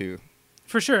look too.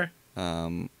 For sure.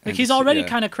 Like Like he's already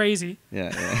kind of crazy.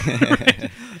 Yeah, yeah.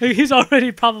 Like, he's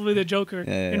already probably the Joker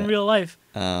Yeah, in yeah. real life.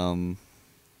 But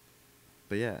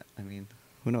yeah, I mean,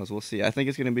 who knows? We'll see. I think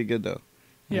it's gonna be good though. I think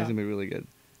Yeah. it's gonna be really good.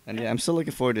 And yeah, I'm still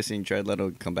looking forward to seeing Jared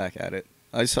Leto come back at it.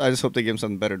 I just hope they give him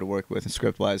something better to work with,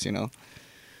 script wise, you know.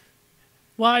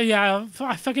 Well, yeah,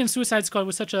 fucking Suicide Squad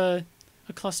was such a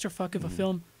clusterfuck of a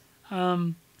film.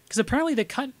 Because apparently they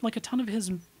cut like a ton of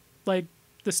his, like,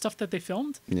 the stuff that they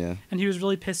filmed, Yeah. and he was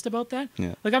really pissed about that.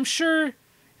 Yeah. Like, I'm sure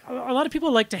a lot of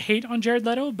people like to hate on Jared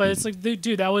Leto, but it's like,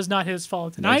 dude, that was not his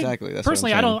fault. And No, exactly. That's what I'm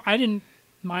personally, saying. I didn't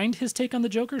mind his take on the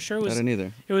Joker. Sure, I didn't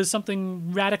either. it was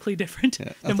something radically different Yeah.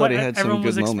 I than thought what he had some everyone good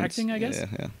was moments. expecting, I guess.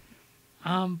 Yeah,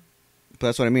 yeah. But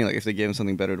that's what I mean. Like, if they gave him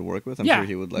something better to work with, I'm Yeah. sure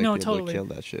he would like No, be able totally. to kill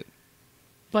that shit.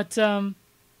 But the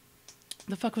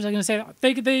fuck was I gonna say?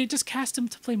 They just cast him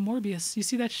to play Morbius. You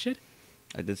see that shit?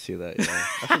 I did see that. Yeah,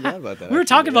 I forgot about that. We were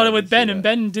actually, talking but about yeah, it I with did see Ben, and that.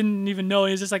 Ben didn't even know.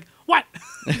 He was just like, "What?"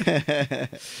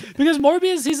 Because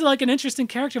Morbius, he's like an interesting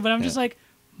character, but I'm just like,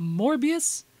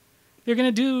 Morbius. They're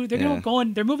Yeah.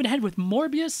 They're moving ahead with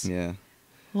Morbius. Yeah.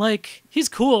 Like, he's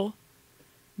cool,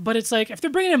 but it's like if they're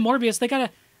bringing in Morbius, they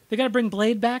gotta bring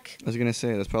Blade back. I was gonna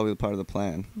say that's probably part of the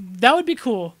plan. That would be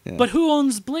cool. Yeah. But who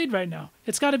owns Blade right now?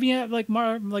 It's got to be like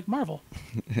Marvel.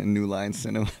 New Line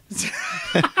Cinema.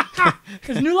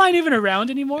 Is New Line even around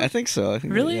anymore? I think so. I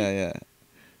think Really? Yeah.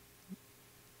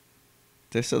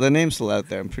 The name's still out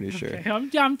there. I'm pretty sure.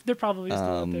 Okay. They're probably still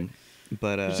out there.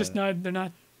 But It's just not. They're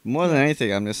not. more than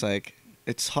anything, I'm just like,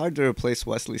 it's hard to replace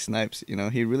Wesley Snipes. You know,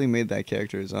 he really made that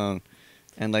character his own,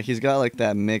 and like he's got like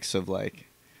that mix of like,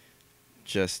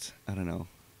 just I don't know.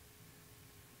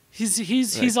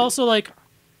 He's also like,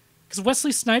 because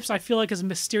Wesley Snipes, I feel like is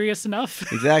mysterious enough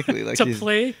Exactly. Like to he's,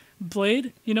 play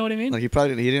Blade. You know what I mean? Like he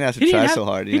didn't have to try so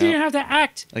hard. You He know, didn't have to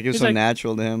act. like it was He's so like,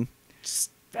 natural to him.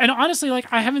 And honestly,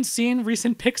 like I haven't seen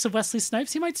recent pics of Wesley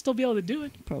Snipes. He might still be able to do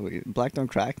it. Probably black don't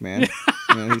crack, man.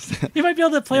 You know, He might be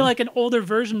able to play like an older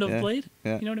version of Yeah, Blade.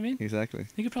 yeah. You know what I mean? Exactly.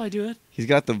 He could probably do it. He's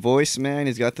got the voice, man.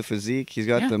 He's got the physique. He's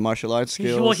got Yeah. the martial arts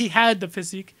skills. He had the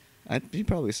physique. He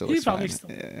probably still He looks probably fine.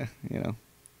 still- Yeah, you know.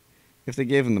 If they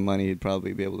gave him the money, he'd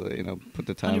probably be able to, put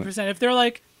the time. 100%. If they're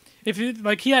like,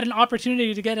 he had an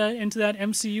opportunity to get into that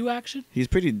MCU action. He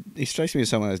strikes me as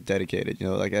someone that's dedicated,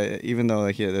 like even though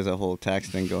like there's a whole tax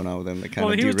thing going on with him that kind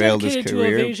Well, of he was derailed his dedicated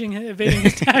career. to evading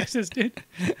his taxes, dude.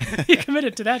 He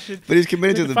committed to that shit. But he's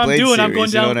committed Like, to if the I'm Blade doing, series, I'm going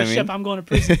you know down what the I mean? ship. I'm going to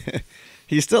prison.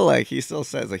 he still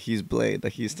says like he's Blade,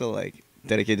 like he's still like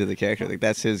dedicated to the character, like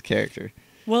that's his character.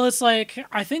 Well, it's like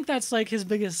I think that's like his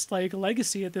biggest like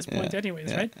legacy at this point,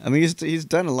 anyways, yeah. right? I mean, he's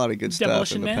done a lot of good stuff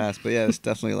Demolition in the Man? past, but yeah, that's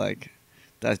definitely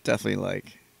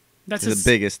like That's the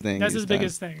biggest thing. That's he's his done.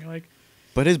 biggest thing. Like,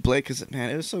 But his Blade, because man,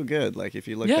 it was so good. Like if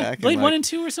you look yeah, back, Blade and, 1 like, and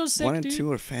 2 were so sick, 1 and dude.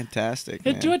 2 are fantastic.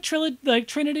 Yeah, Man. do a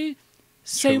Trinity.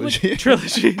 Say Trilogy. what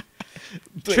trilogy.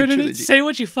 Blade Trinity. trilogy. Say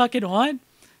what you fucking want.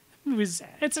 It's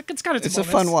got its It's a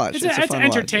moments. fun watch. It's It's a fun watch,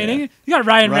 entertaining. yeah. You got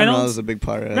Ryan Reynolds. is a big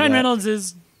part of Ryan that. Reynolds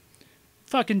is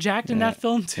fucking jacked in Yeah. that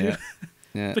film too. Yeah.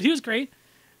 Yeah. But he was great.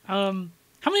 How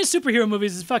many superhero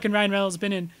movies has fucking Ryan Reynolds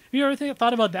been in? Have you ever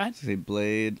thought about that? Say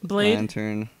Blade, Blade,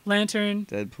 Lantern, Lantern,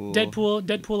 Deadpool,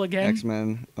 Deadpool again.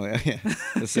 X-Men. Oh yeah, yeah.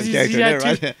 The 'Cause same he's character. had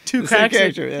Yeah, right. two The same cracks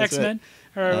character. at That's X-Men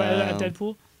or Um,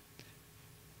 Deadpool.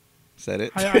 Is that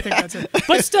it? I think that's it.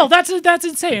 But still, that's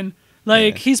insane.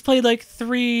 Like Yeah. he's played like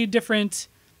two different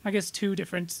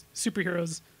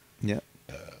superheroes. Yeah.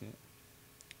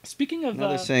 Speaking of, Now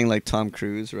they're saying like Tom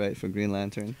Cruise, right, for Green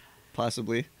Lantern,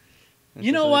 possibly. It's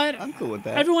you just know like, what? I'm cool with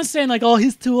that. Everyone's saying like, oh,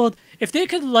 he's too old. If they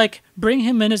could like bring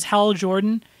him in as Hal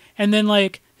Jordan, and then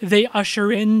like they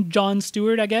usher in Jon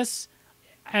Stewart, I guess,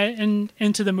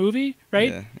 into the movie, right?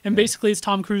 Yeah, And yeah. basically, it's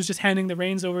Tom Cruise just handing the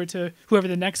reins over to whoever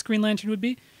the next Green Lantern would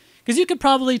be. Because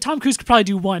Tom Cruise could probably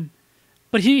do one,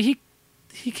 but he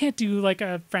can't do like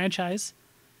a franchise.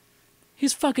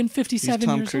 He's fucking 57 He's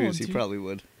Tom years Cruise. old. He dude. probably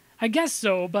would. I guess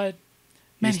so, but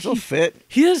man, He's still fit.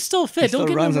 he is still fit. He Don't still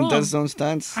get runs me and wrong. does his own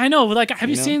stunts. I know. Like, have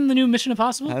you know? seen the new Mission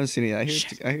Impossible? I haven't seen it yet.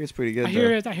 Shit. I hear it's pretty good. I hear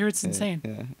though. it. I hear it's insane.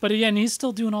 Yeah. But again, he's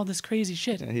still doing all this crazy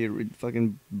shit. Yeah, he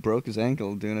fucking broke his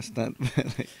ankle doing a stunt.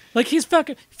 Like he's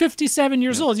fucking 57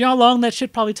 years old. You know how long that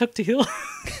shit probably took to heal?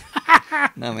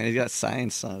 No, man, he's got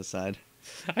science on his side.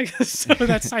 I guess so.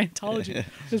 That's Scientology. Yeah.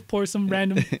 Just pour some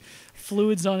random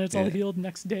fluids on it. It's all Yeah. healed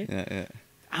next day. Yeah,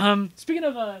 yeah.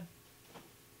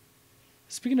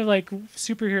 Speaking of like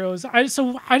superheroes, I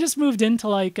just moved into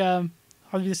like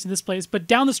obviously this place, but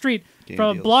down the street Game from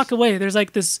a deals. block away, there's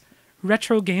like this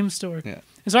retro game store. Yeah.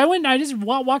 And so I went and I just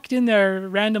walked in there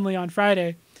randomly on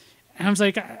Friday. And I was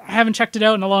like, I haven't checked it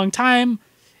out in a long time.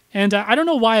 And I don't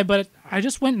know why, but I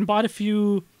just went and bought a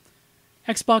few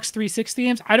Xbox 360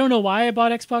 games. I don't know why I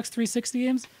bought Xbox 360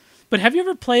 games. But have you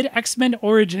ever played X-Men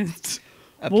Origins?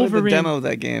 I played the demo of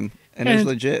that game, and it was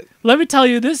legit. Let me tell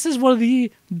you, this is one of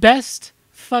the best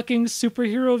fucking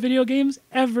superhero video games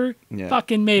ever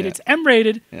fucking made. It's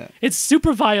M-rated. Yeah. It's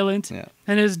super violent. Yeah.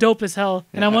 And it's dope as hell.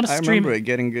 And I want to stream it. I remember it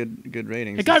getting good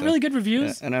ratings. It got really good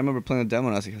reviews. Yeah. And I remember playing the demo,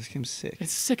 and I was like, this game's sick.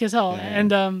 It's sick as hell. Yeah.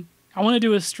 And I want to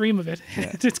do a stream of it.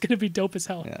 Yeah. It's going to be dope as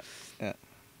hell. Yeah.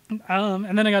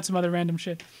 And then I got some other random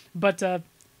shit. But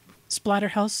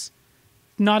Splatterhouse,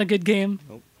 not a good game.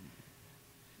 Nope.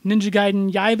 Ninja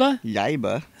Gaiden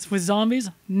Yaiba. It's with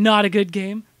zombies. Not a good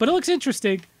game. But it looks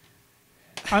interesting.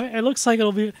 It looks like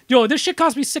it'll be... Yo, this shit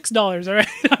cost me $6, all right?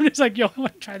 I'm just like, yo, I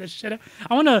want to try this shit out.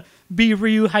 I want to be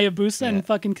Ryu Hayabusa and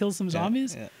fucking kill some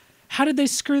zombies. Yeah. How did they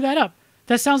screw that up?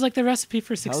 That sounds like the recipe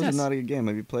for success. How is it not a good game?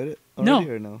 Have you played it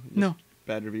already or no? No.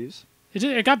 Bad reviews?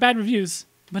 It got bad reviews.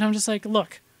 But I'm just like,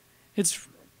 look. It's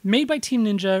made by Team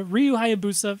Ninja. Ryu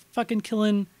Hayabusa fucking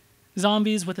killing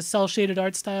zombies with a cel-shaded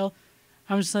art style.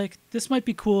 I'm just like, this might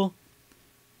be cool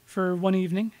for one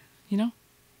evening, you know?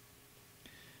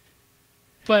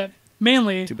 But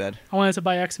mainly, too bad. I wanted to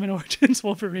buy X-Men Origins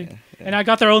Wolverine. Yeah. And I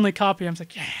got their only copy. I was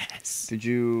like, yes. Did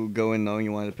you go in knowing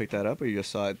you wanted to pick that up, or you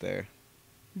just saw it there?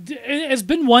 It's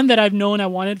been one that I've known I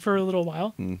wanted for a little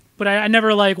while. But I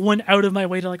never like went out of my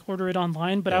way to like order it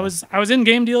online. But I was in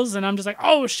game deals, and I'm just like,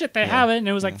 oh shit, they have it. And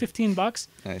it was like $15.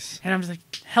 Nice. And I'm just like,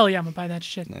 hell yeah, I'm going to buy that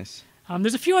shit. Nice.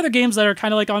 There's a few other games that are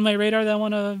kind of like on my radar that I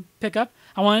want to pick up.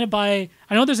 I wanted to buy...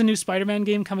 I know there's a new Spider-Man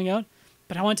game coming out,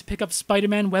 but I wanted to pick up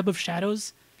Spider-Man Web of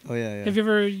Shadows. Oh, yeah. Have you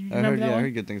ever remember that one? I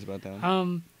heard good things about that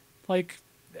one. Like,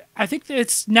 I think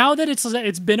it's... Now that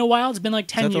it's been a while, it's been like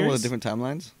 10 years. Is that the one with different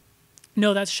timelines?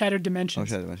 No, that's Shattered Dimensions. Oh,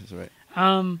 Shattered Dimensions,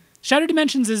 right. Shattered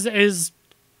Dimensions is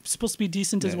supposed to be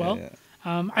decent as well.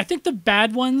 Yeah. I think the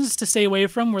bad ones to stay away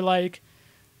from were like...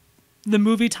 the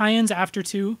movie tie-ins after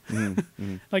 2.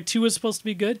 Like 2 was supposed to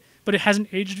be good, but it hasn't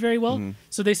aged very well.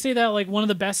 So they say that like one of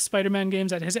the best Spider-Man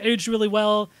games that has aged really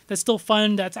well, that's still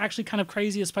fun, that's actually kind of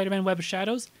crazy is Spider-Man Web of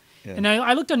Shadows. Yeah. And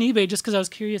I looked on eBay just because I was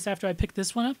curious after I picked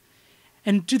this one up.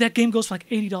 And dude, that game goes for like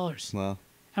 $80. Wow. And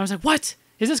I was like, what?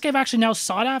 Is this game actually now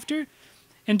sought after?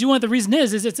 And do you know what the reason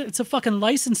is it's a fucking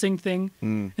licensing thing.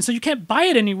 And so you can't buy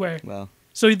it anywhere. Wow.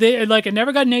 So they like it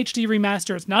never got an HD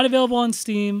remaster. It's not available on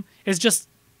Steam. It's just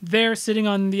there sitting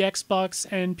on the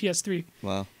Xbox and PS3.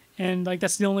 Wow. And like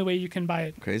that's the only way you can buy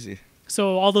it. Crazy.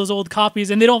 So all those old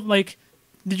copies, and they don't like,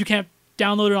 you can't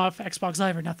download it off Xbox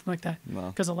Live or nothing like that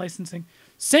because of licensing.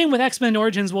 Same with X-Men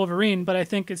Origins Wolverine, but I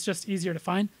think it's just easier to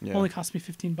find. Yeah. Only cost me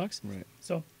 $15. Right.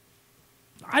 So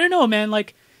I don't know, man.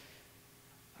 Like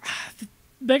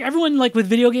everyone like with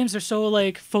video games, they're so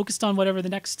like focused on whatever the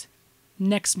next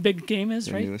big game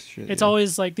is, right? It's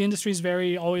always like the industry's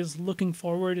very always looking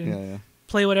forward and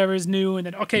play whatever is new, and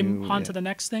then on to the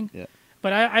next thing. Yeah.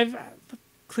 But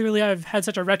I've had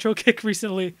such a retro kick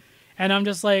recently, and I'm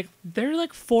just like, they're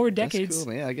like 4 decades. That's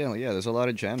cool, man. Again, there's a lot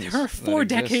of gems. There are 4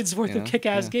 decades worth of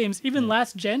kick-ass games. Even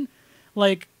last gen,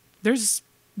 like there's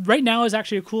right now is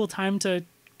actually a cool time to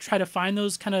try to find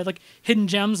those kind of like hidden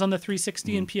gems on the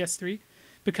 360 and PS3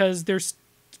 because they're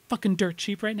fucking dirt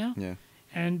cheap right now. Yeah.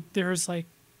 And there's like,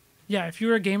 if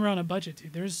you're a gamer on a budget,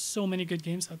 dude, there's so many good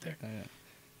games out there. Yeah.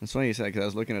 It's funny you said because I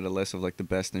was looking at a list of like the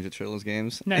best Ninja Turtles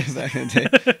games nice. back in the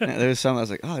day. There was some I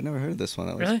was like, oh, I've never heard of this one.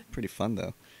 That was really? Pretty fun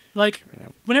though. Like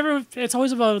whenever it's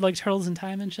always about like Turtles in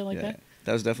Time and shit like that.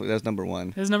 That was number one.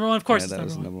 It was number one, of course. Yeah, that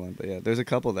was number one. But yeah, there's a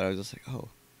couple that I was just like, oh,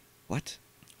 what?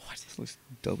 This looks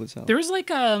dope as hell. There was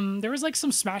like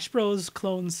some Smash Bros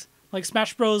clones. Like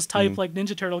Smash Bros type like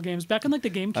Ninja Turtle games back in like the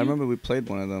GameCube. I remember we played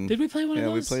one of them. Did we play one of those?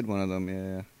 Yeah, we played one of them.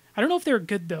 Yeah. I don't know if they were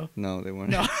good though. No, they weren't.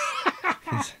 No.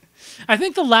 I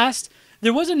think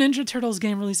there was a Ninja Turtles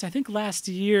game released I think last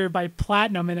year by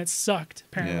Platinum and it sucked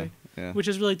apparently. Yeah. Which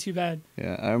is really too bad.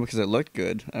 Yeah, I remember because it looked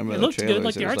good. I remember it the looked trailers. Good,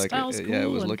 like the art style's cool. Yeah, it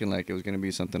was looking like it was going to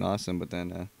be something awesome, but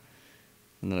then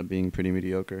ended up being pretty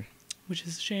mediocre. Which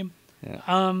is a shame. Yeah.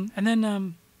 And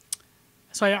then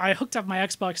so I hooked up my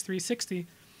Xbox 360,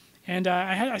 and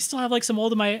I still have like some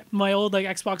old of my old like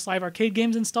Xbox Live Arcade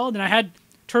games installed, and I had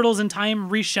Turtles in Time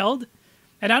reshelled,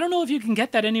 and I don't know if you can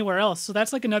get that anywhere else. So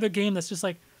that's like another game that's just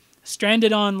like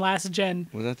stranded on last gen.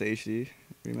 Was that the HD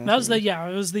remaster? That was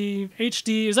it was the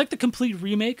HD. It was like the complete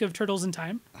remake of Turtles in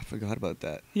Time. I forgot about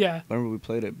that. Yeah. I remember we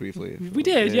played it briefly. We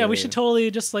did. Yeah, we should totally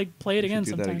just like play it again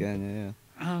sometime. Do that again.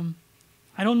 Yeah.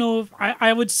 I don't know if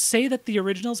I would say that the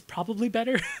original's probably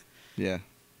better. Yeah.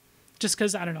 Just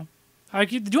because I don't know. Do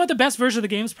you want the best version of the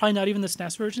game? It's probably not even the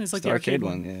SNES version. It's like It's the arcade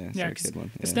one. Yeah, it's the Yeah, arcade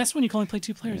one. the Yeah. SNES one you can only play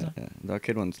 2 players Yeah, on. yeah. The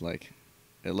arcade one's like,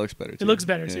 it looks better too. It looks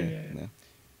better too. Yeah.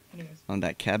 Anyways, On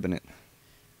that cabinet.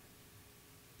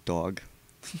 Dog.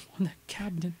 on that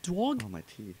cabinet, dog. Oh, my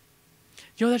teeth.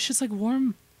 Yo, that shit's like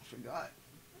warm. I forgot.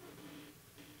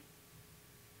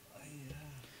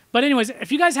 But anyways,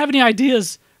 if you guys have any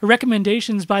ideas or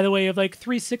recommendations, by the way, of like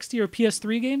 360 or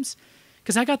PS3 games,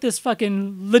 because I got this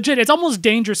fucking legit. It's almost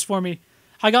dangerous for me.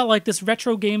 I got like this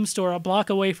retro game store a block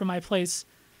away from my place,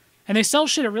 and they sell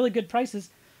shit at really good prices.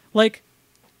 Like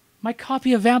my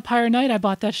copy of Vampire Knight, I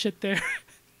bought that shit there.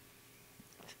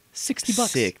 $60.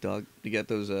 Sick, dog. You got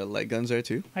those light guns there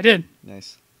too? I did.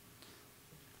 Nice.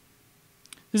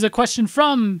 There's a question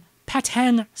from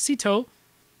Patan Sito.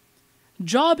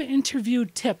 Job interview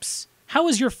tips. How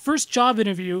was your first job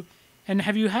interview, and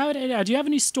have you had? Do you have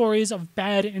any stories of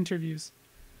bad interviews?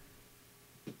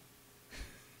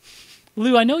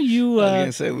 Lou, I know you. I was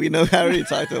gonna say we know. I already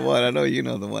talked to one. I know you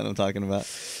know the one I'm talking about.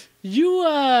 You.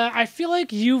 I feel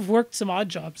like you've worked some odd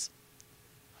jobs.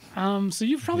 So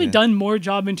you've probably done more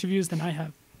job interviews than I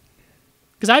have.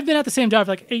 Because I've been at the same job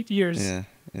for like 8 years. Yeah,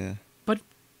 yeah. But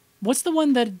what's the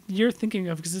one that you're thinking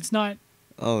of? Because it's not.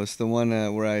 Oh, it's the one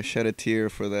where I shed a tear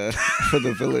for the for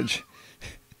the village.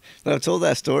 But I've told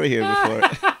that story here before.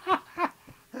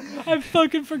 I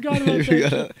fucking forgot about that.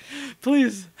 Shit.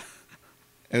 Please.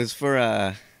 It was for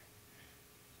I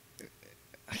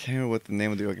can't remember what the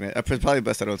name of the organization. It's probably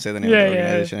best I don't say the name of the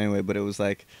organization anyway. But it was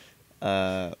like,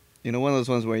 you know, one of those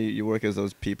ones where you work as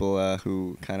those people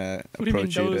who kind of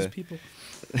approach you. What do you mean those people?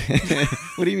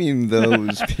 What do you mean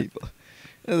those people?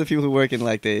 They're the people who work in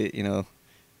like they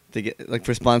get like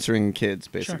for sponsoring kids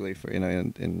basically for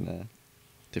in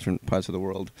different parts of the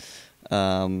world,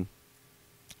 and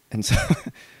so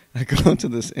I go into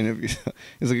this interview.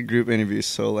 It's like a group interview,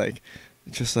 so like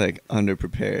just like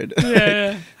underprepared.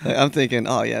 Yeah. Like, I'm thinking,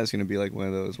 oh yeah, it's gonna be like one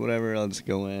of those whatever. I'll just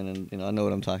go in and I know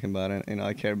what I'm talking about, and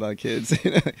I care about kids.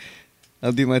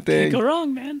 I'll do my thing. Can't go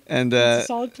wrong, man. And it's a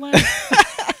solid plan.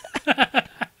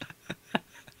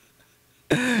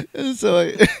 And so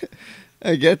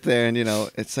I get there, and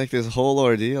it's like this whole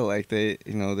ordeal. Like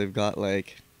they've got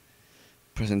like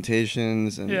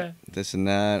presentations and this and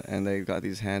that, and they've got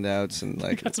these handouts and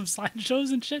like got some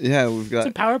slideshows and shit. Yeah, we've got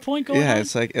some PowerPoint going on. Yeah,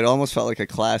 it's like it almost felt like a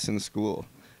class in school.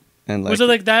 And like, was it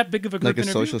like that big of a group like interview?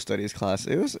 a social studies class?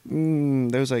 It was.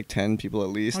 There was like 10 people at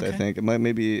least. Okay. I think it might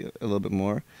maybe a little bit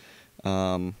more.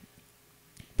 But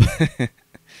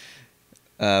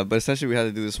essentially, we had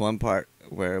to do this one part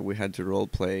where we had to role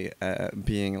play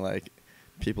being like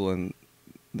people in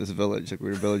this village. Like we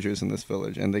were villagers in this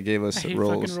village, and they gave us I hate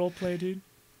roles. Fucking role play, dude.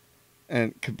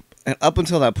 And up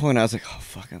until that point, I was like, oh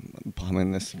fuck, I'm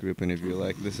bombing this group interview.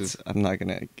 Like I'm not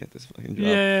gonna get this fucking job.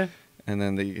 Yeah. And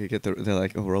then they're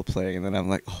like, oh, role playing, and then I'm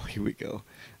like, oh, here we go.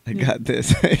 I got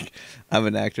this. Like, I'm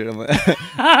an actor. I'm like,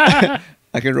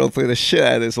 I can role play the shit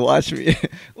out of this. Watch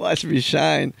me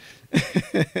shine.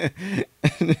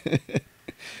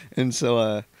 And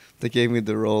so they gave me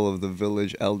the role of the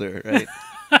village elder, right?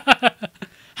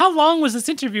 How long was this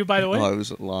interview, by the way? Oh, it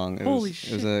was long. Holy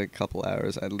shit. It was a couple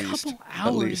hours at least. Couple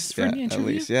hours for an interview?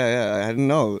 At least. Yeah. I didn't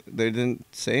know. They didn't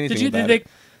say anything about it.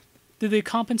 Did they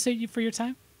compensate you for your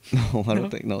time? No, I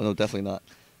don't think. No, definitely not.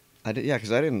 I did,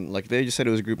 because I didn't like. They just said it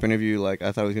was a group interview. Like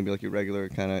I thought it was gonna be like your regular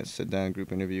kind of sit down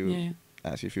group interview. Yeah.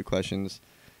 Ask you a few questions.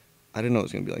 I didn't know it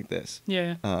was gonna be like this.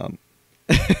 Yeah.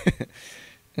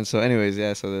 And so, anyways,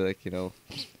 yeah. So they're like,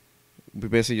 we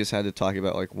basically just had to talk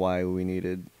about like why we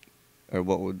needed, or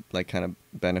what would like kind of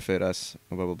benefit us,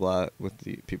 blah blah blah, with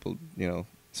the people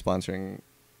sponsoring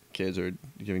kids or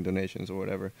giving donations or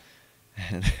whatever.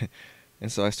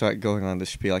 And so I started going on the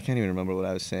spiel. I can't even remember what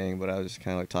I was saying, but I was just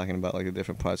kind of like talking about like the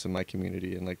different parts of my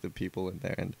community and like the people in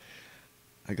there. And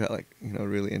I got like,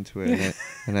 really into it.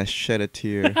 And I shed a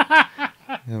tear.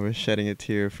 And we're shedding a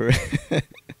tear for... You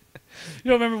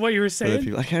don't remember what you were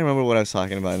saying? I can't remember what I was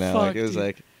talking about now. Fuck, like it was dude.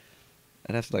 like,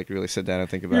 I'd have to like really sit down and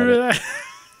think about it.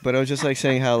 But I was just like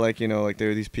saying how like, like there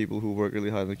are these people who work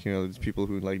really hard. Like, these people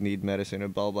who like need medicine or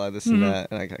blah, blah, this and that.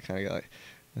 And I kind of got like...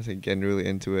 I was like getting really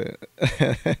into it.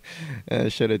 And I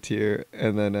shed a tear,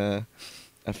 and then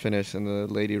I finished, and the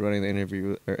lady running the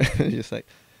interview just like,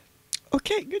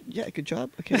 okay, good, yeah, good job.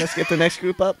 Okay, let's get the next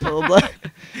group up. Blah blah blah.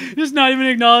 Just not even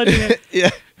acknowledging it.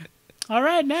 Yeah. All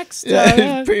right, next.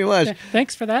 Yeah, pretty much. Yeah,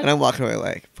 thanks for that. And I'm walking away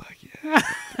like, fuck yeah.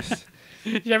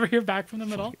 Did you ever hear back from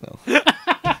them at all? No.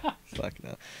 Fuck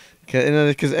no.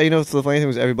 Because the funny thing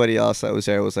was everybody else that was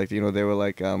there was like they were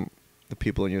like the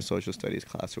people in your social studies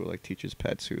class who were like teachers'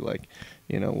 pets who like,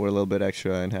 were a little bit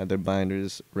extra and had their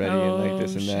binders ready and like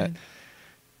this and that.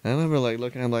 I remember like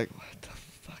looking. I'm like, what the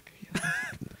fuck? Are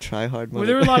you try hard. Were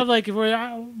there a lot of like,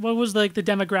 what was like the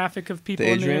demographic of people?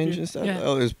 The in age the range interview? and stuff. Yeah.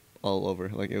 Oh, it was all over.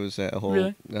 Like it was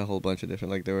Really? a whole bunch of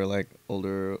different. Like there were like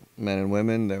older men and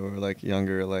women. There were like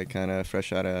younger, like kind of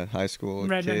fresh out of high school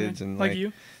Right, kids, right. and Like like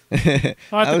you? I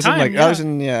Well, at the was time, in like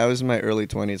yeah. I was in my early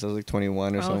 20s. I was like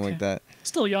 21 or Oh, something okay. like that.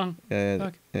 Still young. Yeah,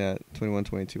 Fuck. yeah, 21,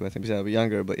 22, I think. Yeah, but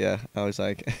younger. But yeah, I was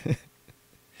like,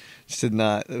 just did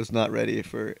not. I was not ready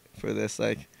for this.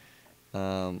 Like,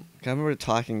 I remember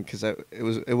talking because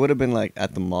it would have been like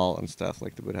at the mall and stuff.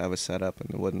 Like they would have a setup, and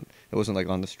it wasn't like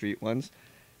on the street ones.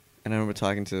 And I remember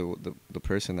talking to the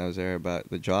person that was there about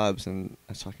the jobs, and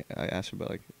I asked her about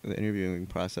like the interviewing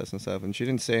process and stuff, and she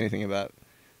didn't say anything about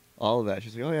all of that.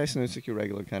 She's like, "Oh yeah, I it's like your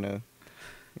regular kind of,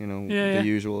 Yeah. the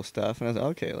usual stuff." And I was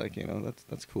like, "Okay, like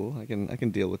that's cool. I can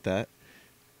deal with that.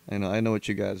 I know what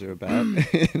you guys are about.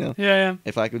 Yeah.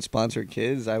 If I could sponsor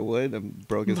kids, I would. I'm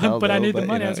broke as But, hell. but I though, need the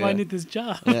money. That's why I yeah. need this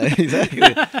job. Yeah, exactly.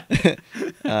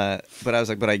 But I was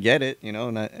like, but I get it,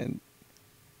 and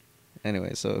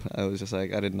anyway, so I was just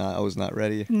like, I was not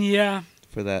ready Yeah.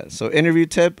 for that. So interview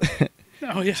tip,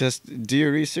 Oh yeah. just do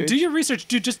your research. Do your research,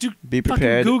 dude. Just do. Be fucking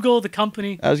prepared. Google the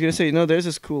company. I was gonna say, there's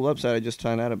this cool website I just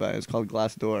found out about. It's called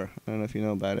Glassdoor. I don't know if you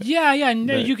know about it. Yeah.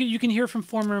 No, But- you can hear from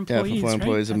former Yeah, employees. for foreign right?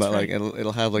 employees That's about right. like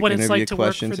it'll have like What it's interview like to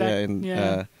work for questions. that. Yeah, and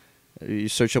Yeah. you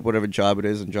search up whatever job it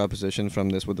is and job position from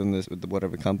with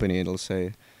whatever company. It'll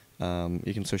say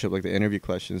you can search up like the interview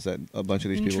questions that a bunch of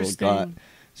these people got, Interesting.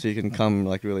 so you can come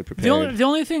like really prepared. The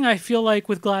only thing I feel like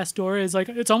with Glassdoor is like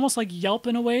it's almost like Yelp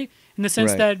in a way, in the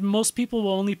sense Right. that most people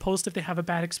will only post if they have a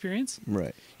bad experience.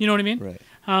 Right. You know what I mean?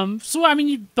 Right. So I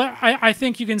mean, but I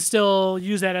think you can still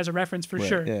use that as a reference for Right,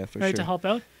 sure. yeah, for right, sure. to help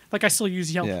out. Like I still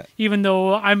use Yelp, Yeah. even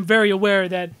though I'm very aware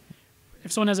that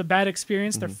if someone has a bad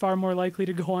experience, they're Mhm. far more likely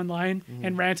to go online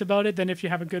and rant about it than if you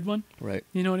have a good one. Right.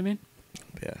 You know what I mean?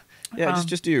 Yeah. Yeah.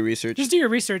 Just do your research. Just do your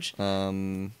research.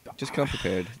 Just come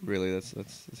prepared. Really, that's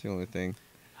the only thing.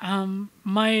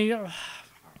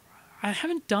 I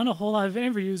haven't done a whole lot of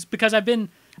interviews because I've been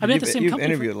at the same You've company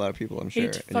interviewed a lot of people, I'm sure, 8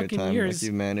 in your fucking time. years. Like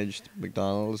you managed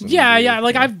McDonald's. And Yeah.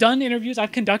 Like I've done interviews.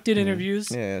 I've conducted interviews.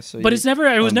 Yeah. So But it was on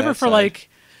never that for side. like,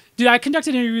 dude, I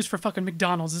conducted interviews for fucking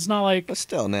McDonald's. It's not like But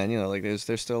still, man, like there's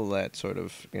still that sort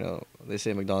of, they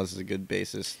say McDonald's is a good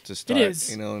basis to start.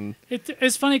 is. And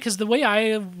it's funny because the way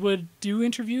I would do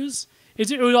interviews is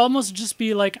it would almost just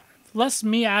be like less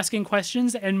me asking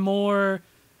questions and more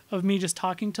of me just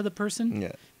talking to the person.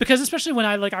 yeah, Because especially when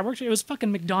I worked, it was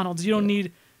fucking McDonald's. You don't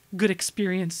need good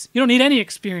experience. You don't need any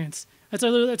experience. It's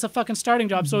a fucking starting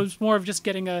job. So it's more of just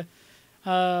getting a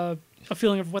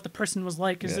feeling of what the person was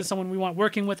like. Is Yeah. this someone we want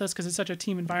working with us? Because it's such a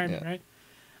team environment, Yeah.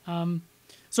 right?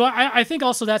 So I think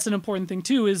also that's an important thing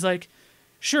too. Is like,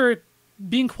 sure,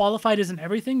 being qualified isn't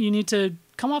everything. You need to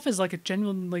come off as like a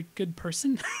genuine like good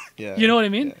person. yeah. You know what I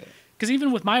mean? Yeah. Because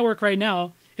even with my work right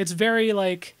now, it's very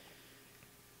like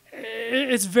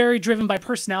it's very driven by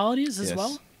personalities as Yes.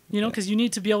 well. Yeah. Because you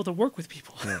need to be able to work with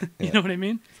people. Yeah, You yeah. know what I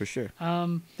mean? For sure.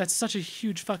 That's such a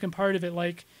huge fucking part of it.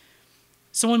 Like,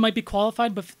 someone might be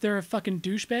qualified, but if they're a fucking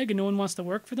douchebag and no one wants to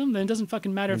work for them, then it doesn't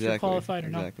fucking matter if you're Exactly, qualified or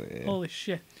exactly, not. yeah. Holy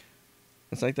shit.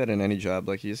 It's like that in any job.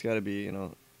 Like you just got to be,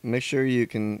 make sure you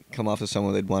can come off as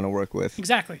someone they'd want to work with.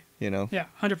 Exactly. Yeah.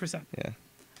 100%.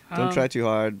 Don't try too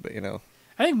hard, but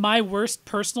I think my worst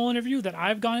personal interview that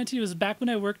I've gone into was back when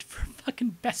I worked for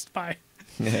fucking Best Buy.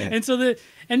 And so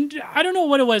and I don't know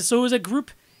what it was. So it was a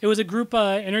group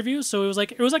interview. So it was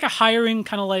like a hiring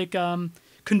kind of like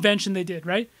convention they did,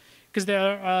 right? Because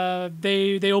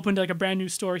they opened like a brand new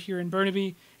store here in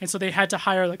Burnaby, and so they had to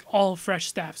hire like all fresh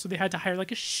staff. So they had to hire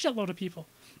like a shitload of people,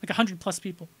 like 100+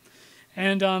 people.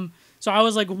 And so I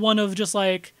was like one of just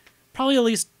like probably at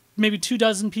least maybe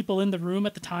 24 people in the room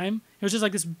at the time. It was just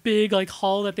like this big like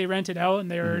hall that they rented out, and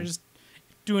they were just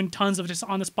doing tons of just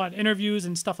on the spot interviews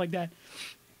and stuff like that.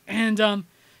 And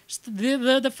just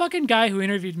the fucking guy who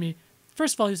interviewed me,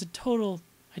 first of all, he was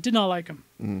I did not like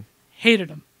him. Hated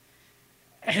him.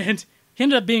 And he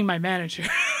ended up being my manager.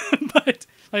 But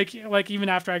like even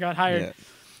after I got hired.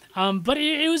 yeah. But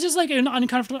it was just like an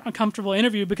uncomfortable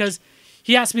interview because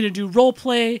he asked me to do role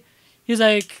play. He's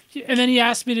like, and then he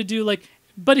asked me to do like,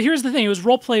 but here's the thing, it was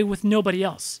role play with nobody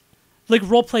else. Like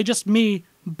role play just me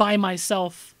by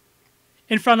myself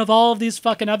in front of all of these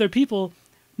fucking other people.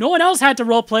 No one else had to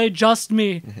role play, just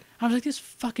me. I was like, this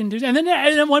fucking dude. And then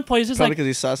at one point he's just Probably like, because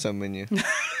he saw something in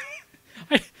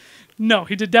you. no,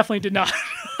 he definitely did not.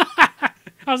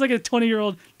 I was like a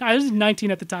 20-year-old. I was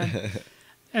 19 at the time.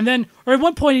 And then, or at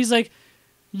one point, he's like,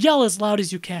 yell as loud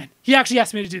as you can. He actually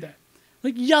asked me to do that.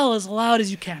 Like, yell as loud as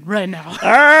you can right now.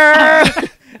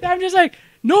 And I'm just like,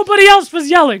 nobody else was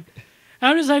yelling.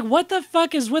 I'm just like, what the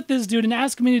fuck is with this dude and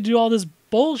asking me to do all this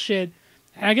bullshit?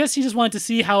 And I guess he just wanted to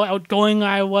see how outgoing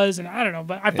I was, and I don't know,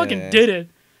 but I fucking did it.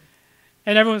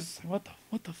 And everyone's like,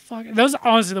 what the fuck? That was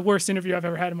honestly the worst interview I've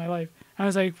ever had in my life. I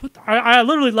was like, what? I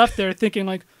literally left there thinking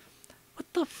like, what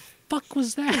the fuck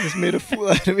was that? Just made a fool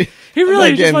out of me. He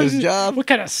really just wanted wanted job. What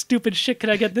kind of stupid shit could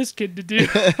I get this kid to do?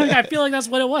 Like, I feel like that's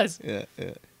what it was. Yeah.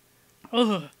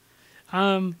 Ugh.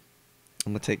 I'm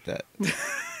gonna take that.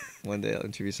 One day I'll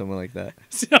interview someone like that.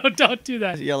 So don't do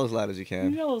that. Yell as loud as you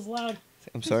can. Yell as loud.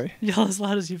 I'm sorry? Yell as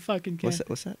loud as you fucking can.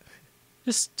 What's that?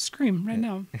 Just scream right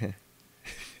now.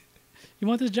 You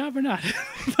want this job or not?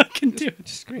 Fucking do it.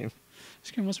 Just scream.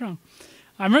 Scream, what's wrong?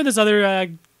 I remember this other,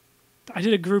 I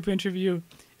did a group interview.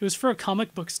 It was for a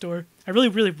comic book store. I really,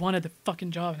 really wanted the fucking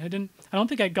job. And I don't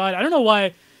think I got it. I don't know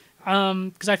why.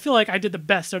 Because I feel like I did the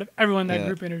best out of everyone in that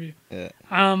group interview. Yeah.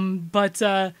 But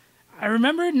I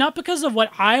remember not because of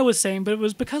what I was saying, but it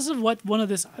was because of what one of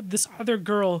this other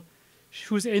girl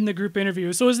who was in the group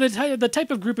interview. So it was the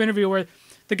type of group interview where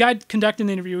the guy conducting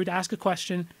the interview would ask a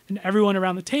question and everyone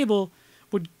around the table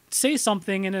would say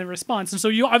something in a response. And so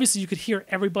you could hear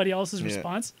everybody else's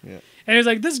response. Yeah. And it was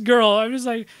like, this girl, I was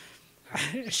like,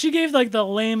 she gave like the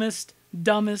lamest,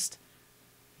 dumbest,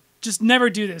 just never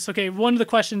do this. Okay, one of the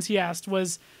questions he asked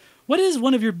was, what is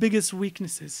one of your biggest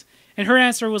weaknesses? And her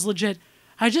answer was legit,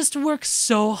 I just work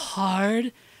so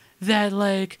hard that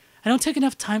like, I don't take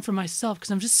enough time for myself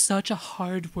because I'm just such a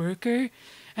hard worker.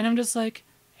 And I'm just like,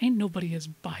 ain't nobody is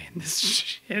buying this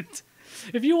shit.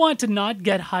 If you want to not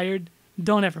get hired,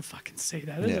 don't ever fucking say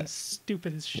that. This is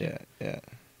stupid as shit. Yeah.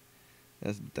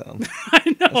 That's dumb. I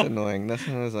know. That's annoying. That's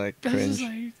when I was like cringe.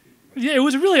 Yeah, it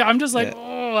was really, I'm just like,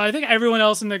 oh, I think everyone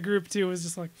else in the group too was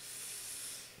just like,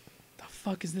 the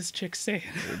fuck is this chick saying?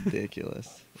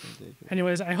 Ridiculous.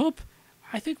 Anyways, I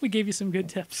think we gave you some good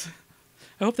tips.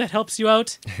 I hope that helps you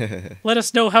out. Let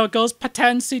us know how it goes.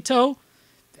 Patancito.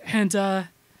 And, you know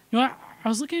what? I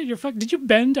was looking at your did you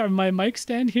bend my mic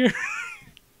stand here?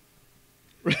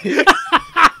 Right.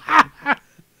 I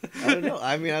don't know.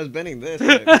 I mean, I was bending this.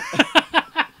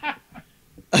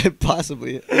 I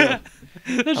possibly. That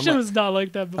shit was not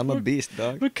like that before. I'm a beast,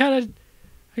 dog. What kind of?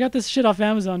 I got this shit off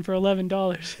Amazon for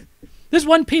 $11. This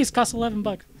one piece costs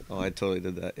 $11. Oh, I totally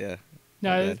did that. Yeah.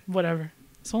 No, whatever.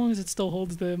 As long as it still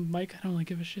holds the mic, I don't really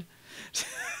give a shit.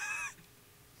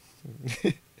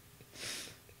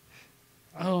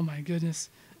 Oh my goodness.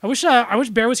 I wish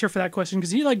Bear was here for that question because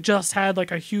he like just had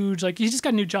like a huge he just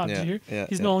got a new job. Did you hear? Yeah.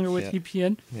 He's no longer with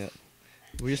EPN. Yeah.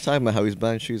 We were just talking about how he's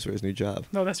buying shoes for his new job.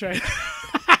 No, that's right.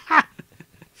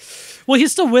 Well,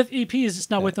 he's still with EP. He's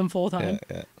just not with them full time.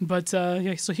 Yeah. But so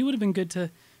he would have been good to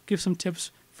give some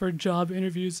tips for job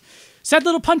interviews. Sad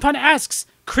Little Pun Pun asks,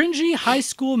 cringy high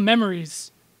school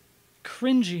memories.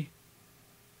 Cringy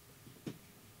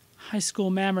high school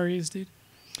memories, dude.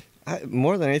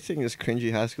 More than anything, is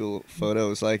cringy high school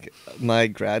photos. Like my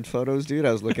grad photos, dude.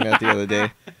 I was looking at the other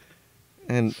day,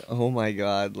 and oh my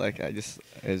god, like I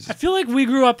feel like we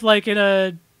grew up like in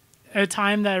a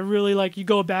time that really like you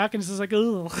go back and it's just like,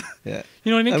 ugh. Yeah.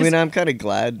 You know what I mean? I mean, I'm kind of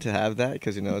glad to have that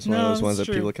because it's one of those ones that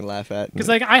people can laugh at. Because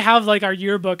like I have like our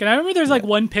yearbook, and I remember there's like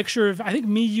one picture of I think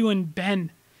me, you, and Ben.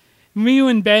 Me, you,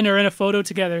 and Ben are in a photo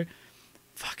together.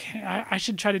 Fuck, I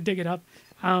should try to dig it up.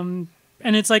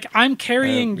 And it's like I'm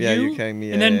carrying you, you're carrying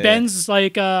me, and then Ben's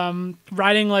like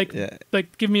riding like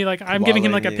give me like I'm giving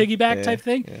him like a piggyback type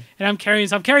thing, and I'm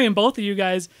carrying both of you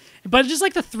guys. But just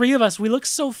like the three of us, we look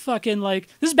so fucking like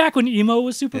this is back when emo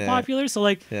was super popular. So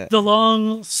like the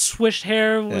long swished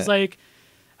hair was like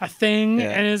a thing,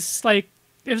 and it's like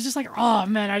it was just like, oh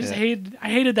man, I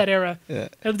hated that era. Yeah.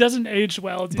 It doesn't age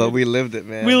well, dude. But we lived it,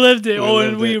 man. We lived it.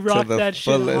 And we rocked that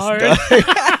shit hard.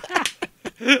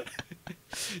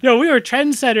 Yo, we were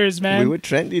trendsetters, man. We were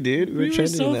trendy, dude. We were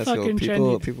trendy so in that school.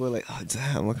 trendy. People were like, oh,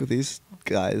 damn, look at these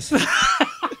guys.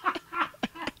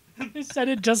 They said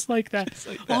it just like that.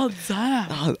 Like that. Oh,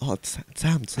 damn. Oh,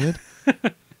 damn, dude.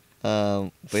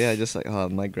 But yeah, just like,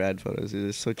 my grad photos, dude,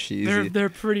 they're so cheesy. They're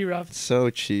pretty rough. So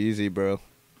cheesy, bro.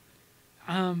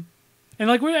 And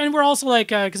like we're also like,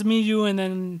 cause me, you, and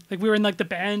then like we were in like the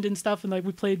band and stuff, and like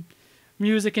we played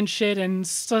music and shit, and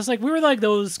so it's like we were like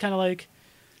those kind of like.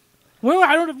 Well,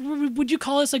 I don't. Would you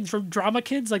call us like drama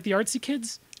kids, like the artsy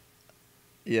kids?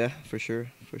 Yeah, for sure,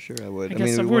 I would. I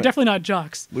guess so. We were definitely not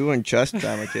jocks. We weren't just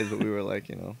drama kids, but we were like,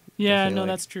 Yeah, no,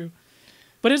 that's true.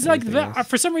 But it's like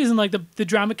for some reason, like the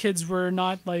drama kids were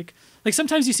not like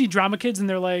sometimes you see drama kids and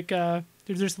they're like they're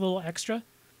just a little extra,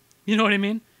 you know what I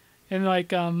mean? And like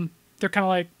they're kind of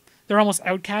like they're almost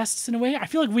outcasts in a way. I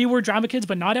feel like we were drama kids,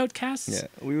 but not outcasts. Yeah,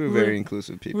 we were very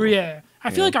inclusive people. I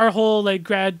feel like our whole like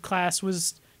grad class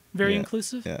was very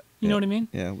inclusive. Yeah. You know what I mean?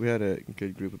 Yeah, we had a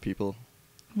good group of people.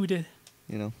 We did.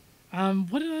 You know.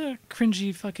 What a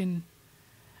cringy fucking.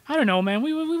 I don't know, man.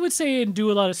 We would say and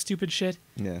do a lot of stupid shit.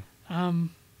 Yeah.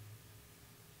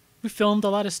 We filmed a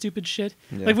lot of stupid shit.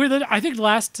 Yeah. Like I think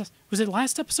last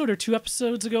episode or 2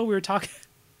 episodes ago we were talking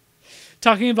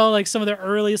about like some of the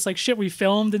earliest like shit we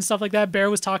filmed and stuff like that.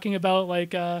 Bear was talking about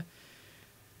like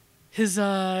his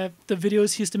the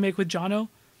videos he used to make with Jono.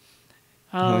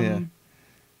 Oh yeah.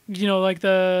 You know, like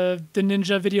the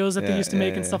ninja videos that they used to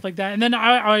make and stuff like that. And then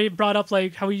I brought up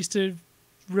like how we used to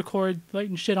record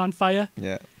lighting shit on fire.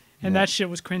 Yeah. And that shit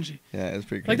was cringy. Yeah, it was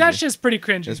pretty cringy. Like that shit's pretty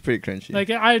cringy. It's pretty cringy.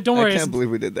 Like I don't worry. I can't believe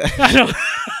we did that. I know.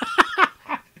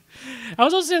 I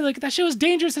was also saying like that shit was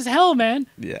dangerous as hell, man.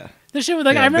 Yeah. That shit was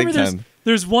like I remember big time.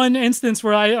 there's one instance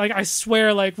where I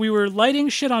swear like we were lighting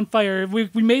shit on fire. We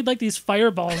made like these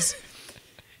fireballs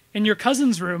in your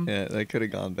cousin's room. Yeah, that could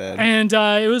have gone bad. And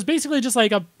it was basically just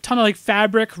like a ton of like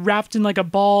fabric wrapped in like a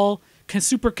ball,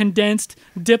 super condensed,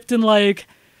 dipped in like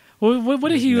what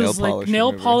did he use? Like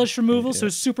nail polish removal, so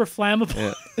it's super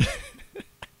flammable. Yeah.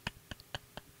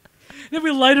 Then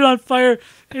we light it on fire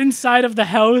inside of the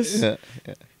house. Yeah.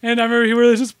 Yeah. And I remember he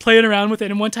was just playing around with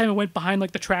it. And one time it went behind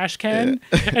like the trash can,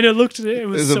 and it was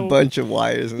There's a bunch of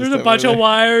wires. There's a bunch of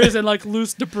wires and like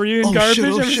loose debris and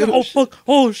garbage. Fuck!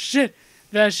 Oh shit!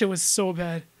 That shit was so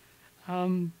bad.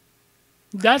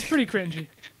 That's pretty cringy.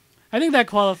 I think that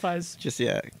qualifies. Just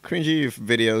cringy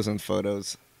videos and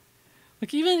photos.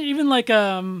 Like even like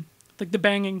the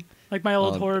banging, like my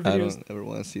old horror videos. I don't ever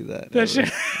want to see that. That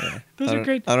shit. Yeah. Those are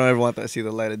great. I don't ever want to see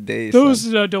the light of day.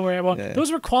 Those don't worry about. Yeah.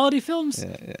 Those were quality films.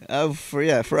 Yeah.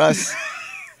 For us,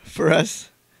 for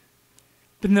us.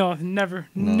 But no, never.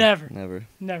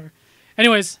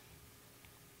 Anyways,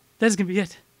 that's gonna be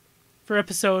it for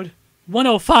episode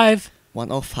 105.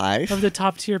 105 of the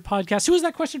Top Tier Podcast. Who was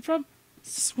that question from?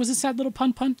 Was it Sad Little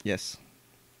Pun? Yes.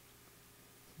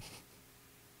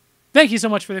 Thank you so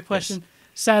much for the question. Yes.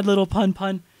 Sad Little Pun.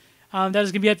 That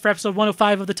is going to be it for episode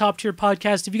 105 of the Top Tier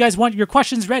Podcast. If you guys want your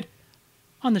questions read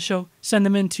on the show, send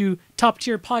them in to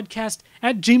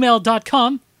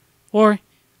toptierpodcast@gmail.com, or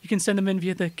you can send them in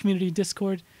via the community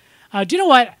Discord. Do you know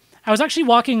what? I was actually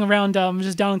walking around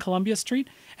just down Columbia Street,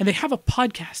 and they have a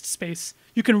podcast space.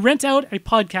 You can rent out a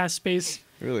podcast space.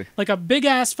 Really? Like a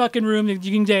big-ass fucking room. You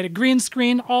can get a green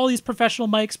screen, all these professional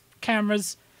mics,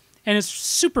 cameras, and it's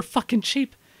super fucking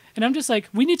cheap. And I'm just like,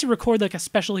 we need to record like a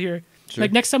special here. Sure.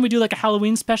 Like next time we do like a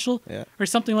Halloween special or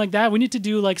something like that, we need to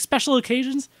do like special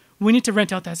occasions. We need to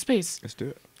rent out that space. Let's do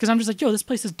it. Because I'm just like, yo, this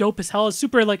place is dope as hell. It's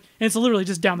super like, and it's literally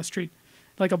just down the street,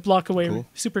 like a block away,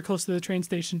 super close to the train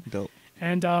station. Dope.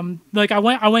 And like I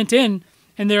went in,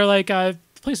 and they're like, the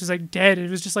place was like dead. It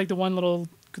was just like the one little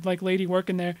like lady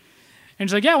working there, and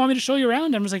she's like, yeah, want me to show you around?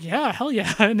 And I was like, yeah, hell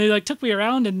yeah. And they like took me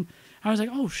around, and I was like,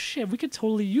 oh shit, we could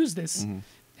totally use this. Mm-hmm.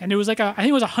 And it was like I think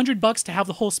it was $100 to have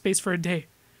the whole space for a day.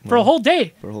 For a whole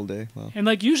day. For a whole day. Wow. And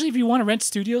like usually if you want to rent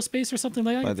studio space or something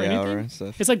like that, by the hour and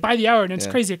stuff. It's like by the hour, and it's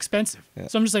crazy expensive. Yeah.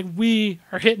 So I'm just like, we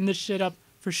are hitting this shit up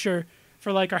for sure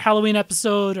for like our Halloween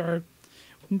episode, or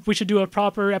we should do a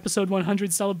proper episode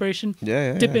 100 celebration.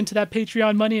 Dip into that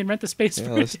Patreon money and rent the space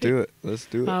for let's do it. Let's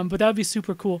do it. But that would be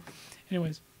super cool.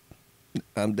 Anyways.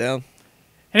 I'm down.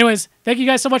 Anyways, thank you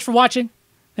guys so much for watching.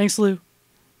 Thanks, Lou.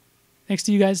 Thanks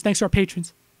to you guys. Thanks to our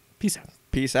patrons. Peace out.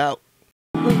 Peace out.